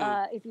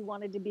 Mm-hmm. If you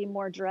wanted to be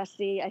more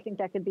dressy, I think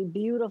that could be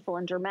beautiful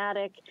and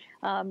dramatic.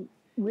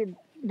 With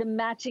the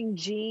matching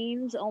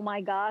jeans, oh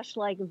my gosh,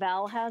 like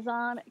Val has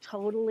on,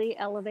 totally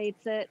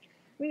elevates it.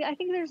 I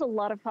think there's a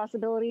lot of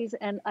possibilities,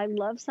 and I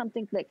love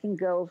something that can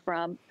go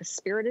from a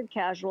spirited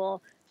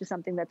casual to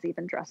something that's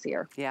even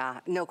dressier. Yeah,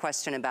 no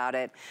question about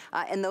it.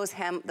 And those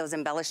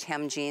embellished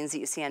hem jeans that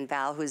you see on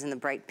Val, who's in the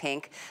bright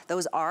pink,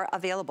 those are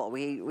available.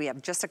 We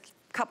have just a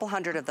couple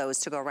hundred of those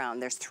to go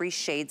around. There's 3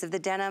 shades of the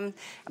denim,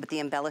 but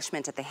the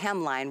embellishment at the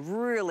hemline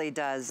really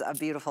does a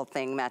beautiful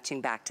thing, matching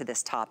back to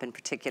this top in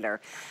particular.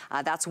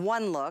 That's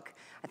one look.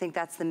 I think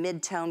that's the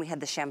mid-tone. We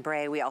had the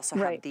chambray. We also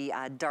have the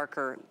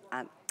darker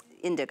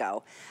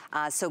indigo.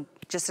 So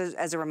just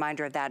as a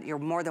reminder of that, you're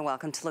more than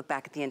welcome to look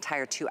back at the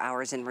entire 2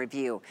 hours in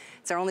review.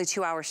 It's our only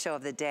 2-hour show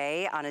of the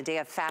day on a day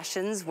of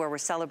fashions where we're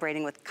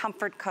celebrating with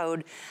Comfort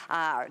Code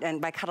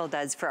and by Cuddle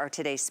Duds for our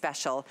today's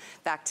special,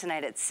 back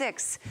tonight at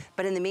 6.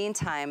 But in the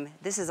meantime,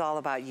 this is all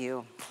about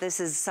you.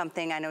 This is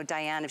something I know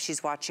Diane, if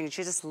she's watching,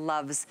 she just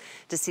loves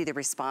to see the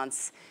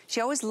response.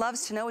 She always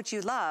loves to know what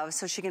you love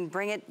so she can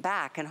bring it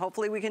back. And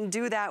hopefully we can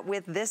do that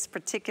with this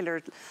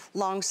particular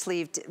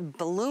long-sleeved,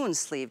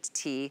 balloon-sleeved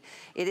tee.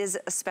 It is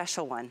a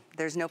special one.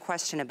 There's no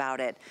question about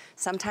it.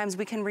 Sometimes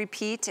we can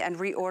repeat and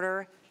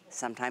reorder,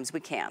 sometimes we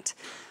can't.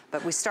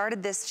 But we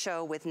started this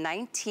show with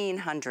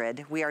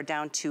 1,900. We are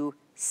down to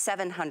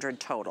 700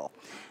 total.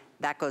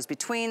 That goes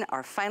between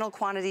our final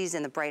quantities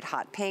in the bright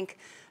hot pink,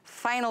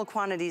 final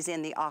quantities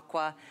in the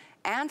aqua,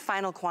 and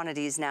final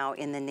quantities now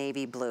in the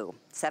navy blue.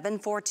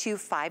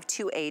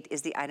 742528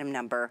 is the item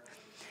number.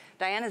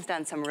 Diane has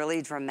done some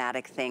really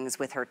dramatic things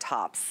with her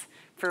tops.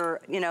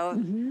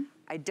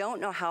 I don't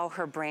know how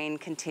her brain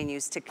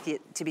continues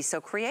to be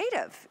so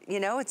creative.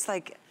 It's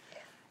like,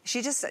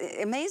 she just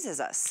amazes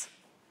us.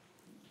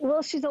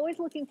 Well, she's always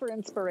looking for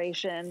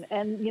inspiration.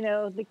 And,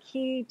 the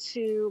key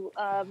to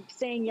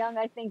staying young,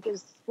 I think,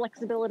 is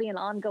flexibility and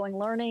ongoing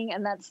learning.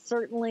 And that's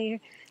certainly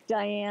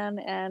Diane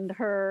and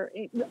her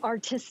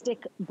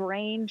artistic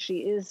brain. She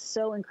is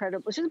so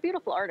incredible. She's a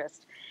beautiful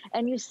artist.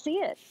 And you see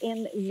it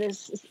in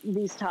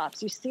these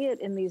tops. You see it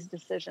in these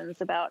decisions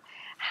about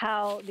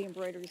how the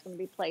embroidery is going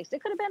to be placed.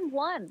 It could have been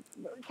one.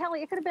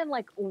 Callie, it could have been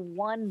like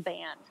one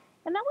band.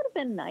 And that would have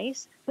been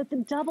nice, but the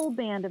double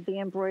band of the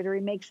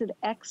embroidery makes it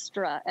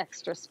extra,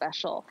 extra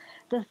special.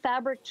 The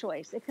fabric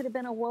choice, it could have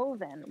been a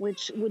woven,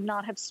 which would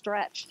not have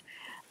stretched.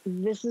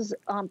 This is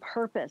on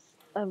purpose,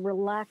 a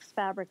relaxed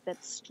fabric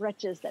that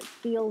stretches, that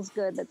feels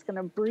good, that's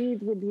gonna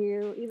breathe with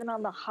you, even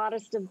on the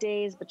hottest of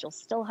days, but you'll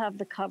still have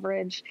the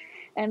coverage.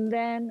 And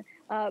then,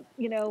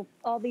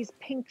 all these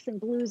pinks and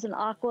blues and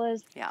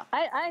aquas. Yeah.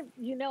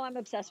 I'm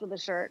obsessed with the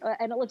shirt,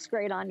 and it looks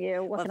great on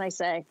you. What can I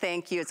say?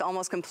 Thank you. It's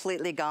almost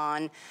completely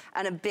gone.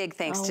 And a big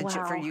thanks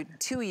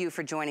to you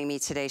for joining me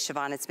today,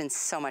 Siobhan. It's been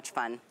so much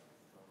fun.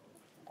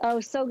 Oh,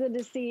 so good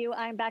to see you.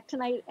 I'm back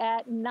tonight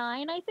at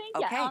 9, I think.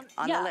 Okay,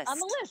 on the list. On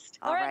the list.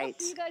 All right. I'll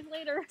see you guys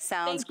later.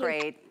 Sounds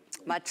great.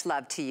 Much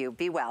love to you.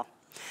 Be well.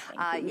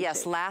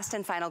 Yes, last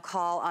and final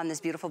call on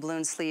this beautiful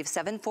balloon sleeve,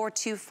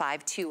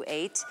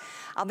 742528.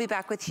 I'll be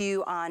back with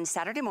you on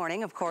Saturday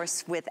morning, of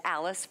course, with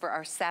Alice for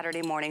our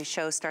Saturday morning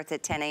show. Starts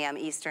at 10 a.m.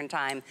 Eastern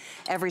time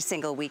every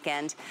single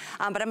weekend.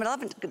 But I'm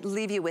going to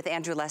leave you with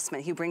Andrew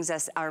Lessman, who brings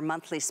us our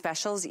monthly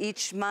specials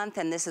each month,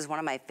 and this is one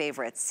of my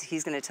favorites.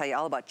 He's going to tell you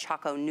all about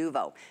Choco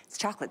Nuvo. It's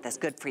chocolate that's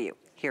good for you.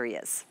 Here he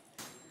is.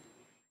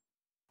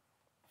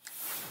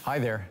 Hi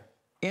there.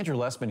 Andrew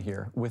Lessman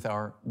here with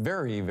our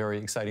very, very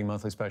exciting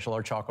monthly special,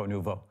 our Choco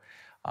Nuvo.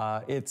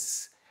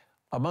 It's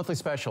a monthly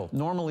special.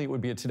 Normally it would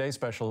be a Today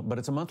special, but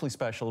it's a monthly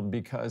special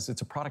because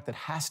it's a product that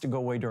has to go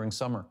away during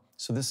summer.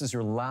 So this is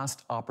your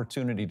last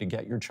opportunity to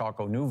get your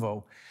Choco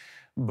Nuvo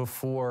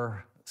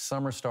before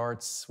summer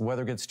starts,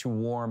 weather gets too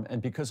warm,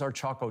 and because our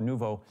Choco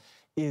Nuvo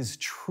is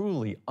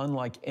truly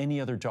unlike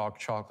any other dark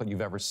chocolate you've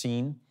ever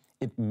seen,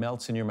 it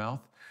melts in your mouth.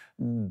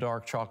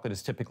 Dark chocolate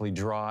is typically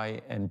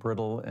dry and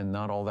brittle and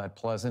not all that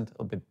pleasant,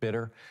 a bit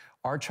bitter.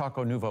 Our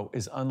Choco Nuvo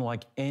is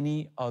unlike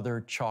any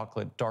other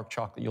chocolate, dark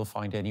chocolate you'll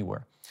find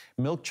anywhere.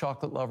 Milk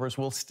chocolate lovers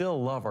will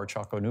still love our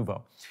Choco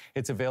Nuvo.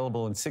 It's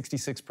available in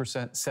 66%,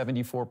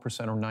 74%, or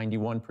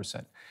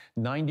 91%.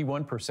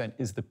 91%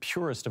 is the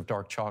purest of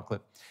dark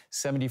chocolate.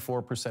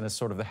 74% is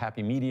sort of the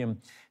happy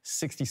medium.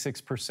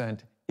 66%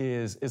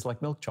 is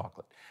like milk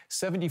chocolate.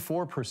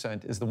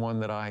 74% is the one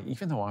that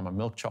even though I'm a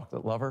milk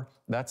chocolate lover,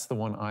 that's the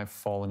one I've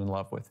fallen in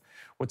love with.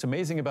 What's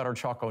amazing about our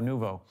Choco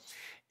Nuvo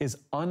is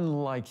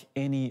unlike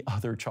any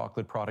other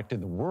chocolate product in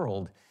the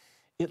world,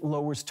 It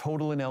lowers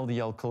total and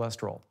LDL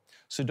cholesterol.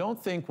 So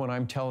don't think when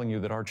I'm telling you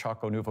that our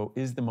Choco Nuvo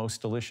is the most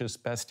delicious,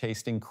 best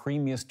tasting,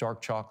 creamiest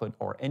dark chocolate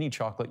or any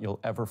chocolate you'll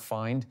ever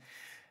find,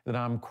 that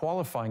I'm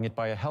qualifying it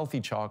by a healthy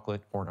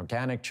chocolate or an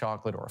organic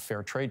chocolate or a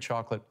fair trade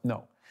chocolate.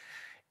 No.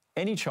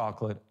 Any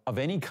chocolate of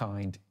any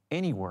kind,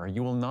 anywhere,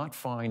 you will not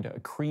find a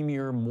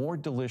creamier, more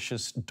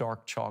delicious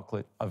dark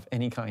chocolate of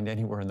any kind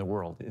anywhere in the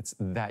world. It's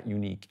that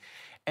unique.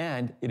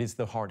 And it is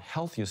the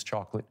healthiest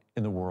chocolate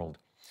in the world.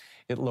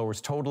 It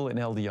lowers total and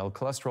LDL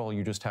cholesterol.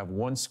 You just have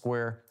one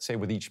square, say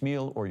with each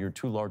meal or your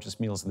 2 largest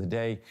meals of the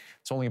day.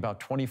 It's only about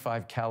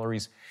 25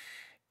 calories.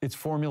 It's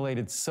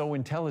formulated so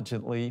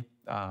intelligently.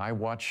 I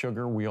watch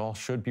sugar. We all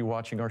should be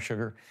watching our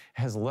sugar.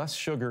 It has less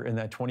sugar in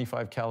that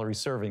 25 calorie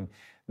serving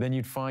than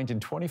you'd find in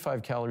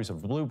 25 calories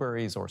of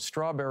blueberries or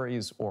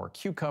strawberries or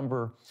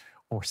cucumber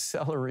or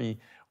celery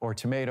or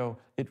tomato.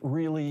 It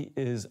really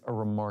is a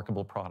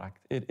remarkable product.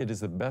 It is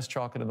the best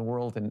chocolate in the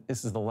world, and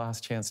this is the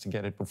last chance to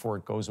get it before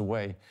it goes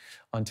away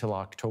until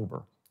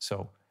October.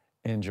 So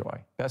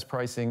enjoy. Best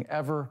pricing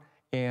ever,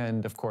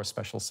 and of course,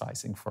 special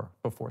sizing for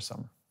before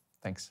summer.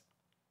 Thanks.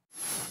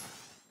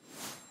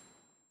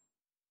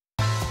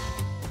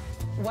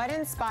 What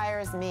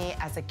inspires me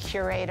as a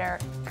curator,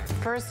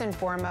 first and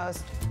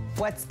foremost,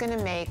 what's going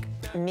to make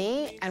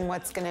me and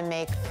what's going to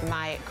make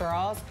my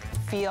girls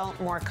feel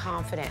more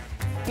confident,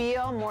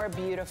 feel more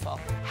beautiful,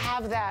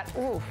 have that,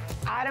 ooh,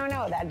 I don't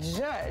know, that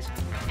zhuzh.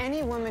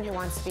 Any woman who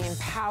wants to be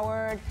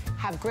empowered,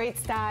 have great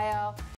style,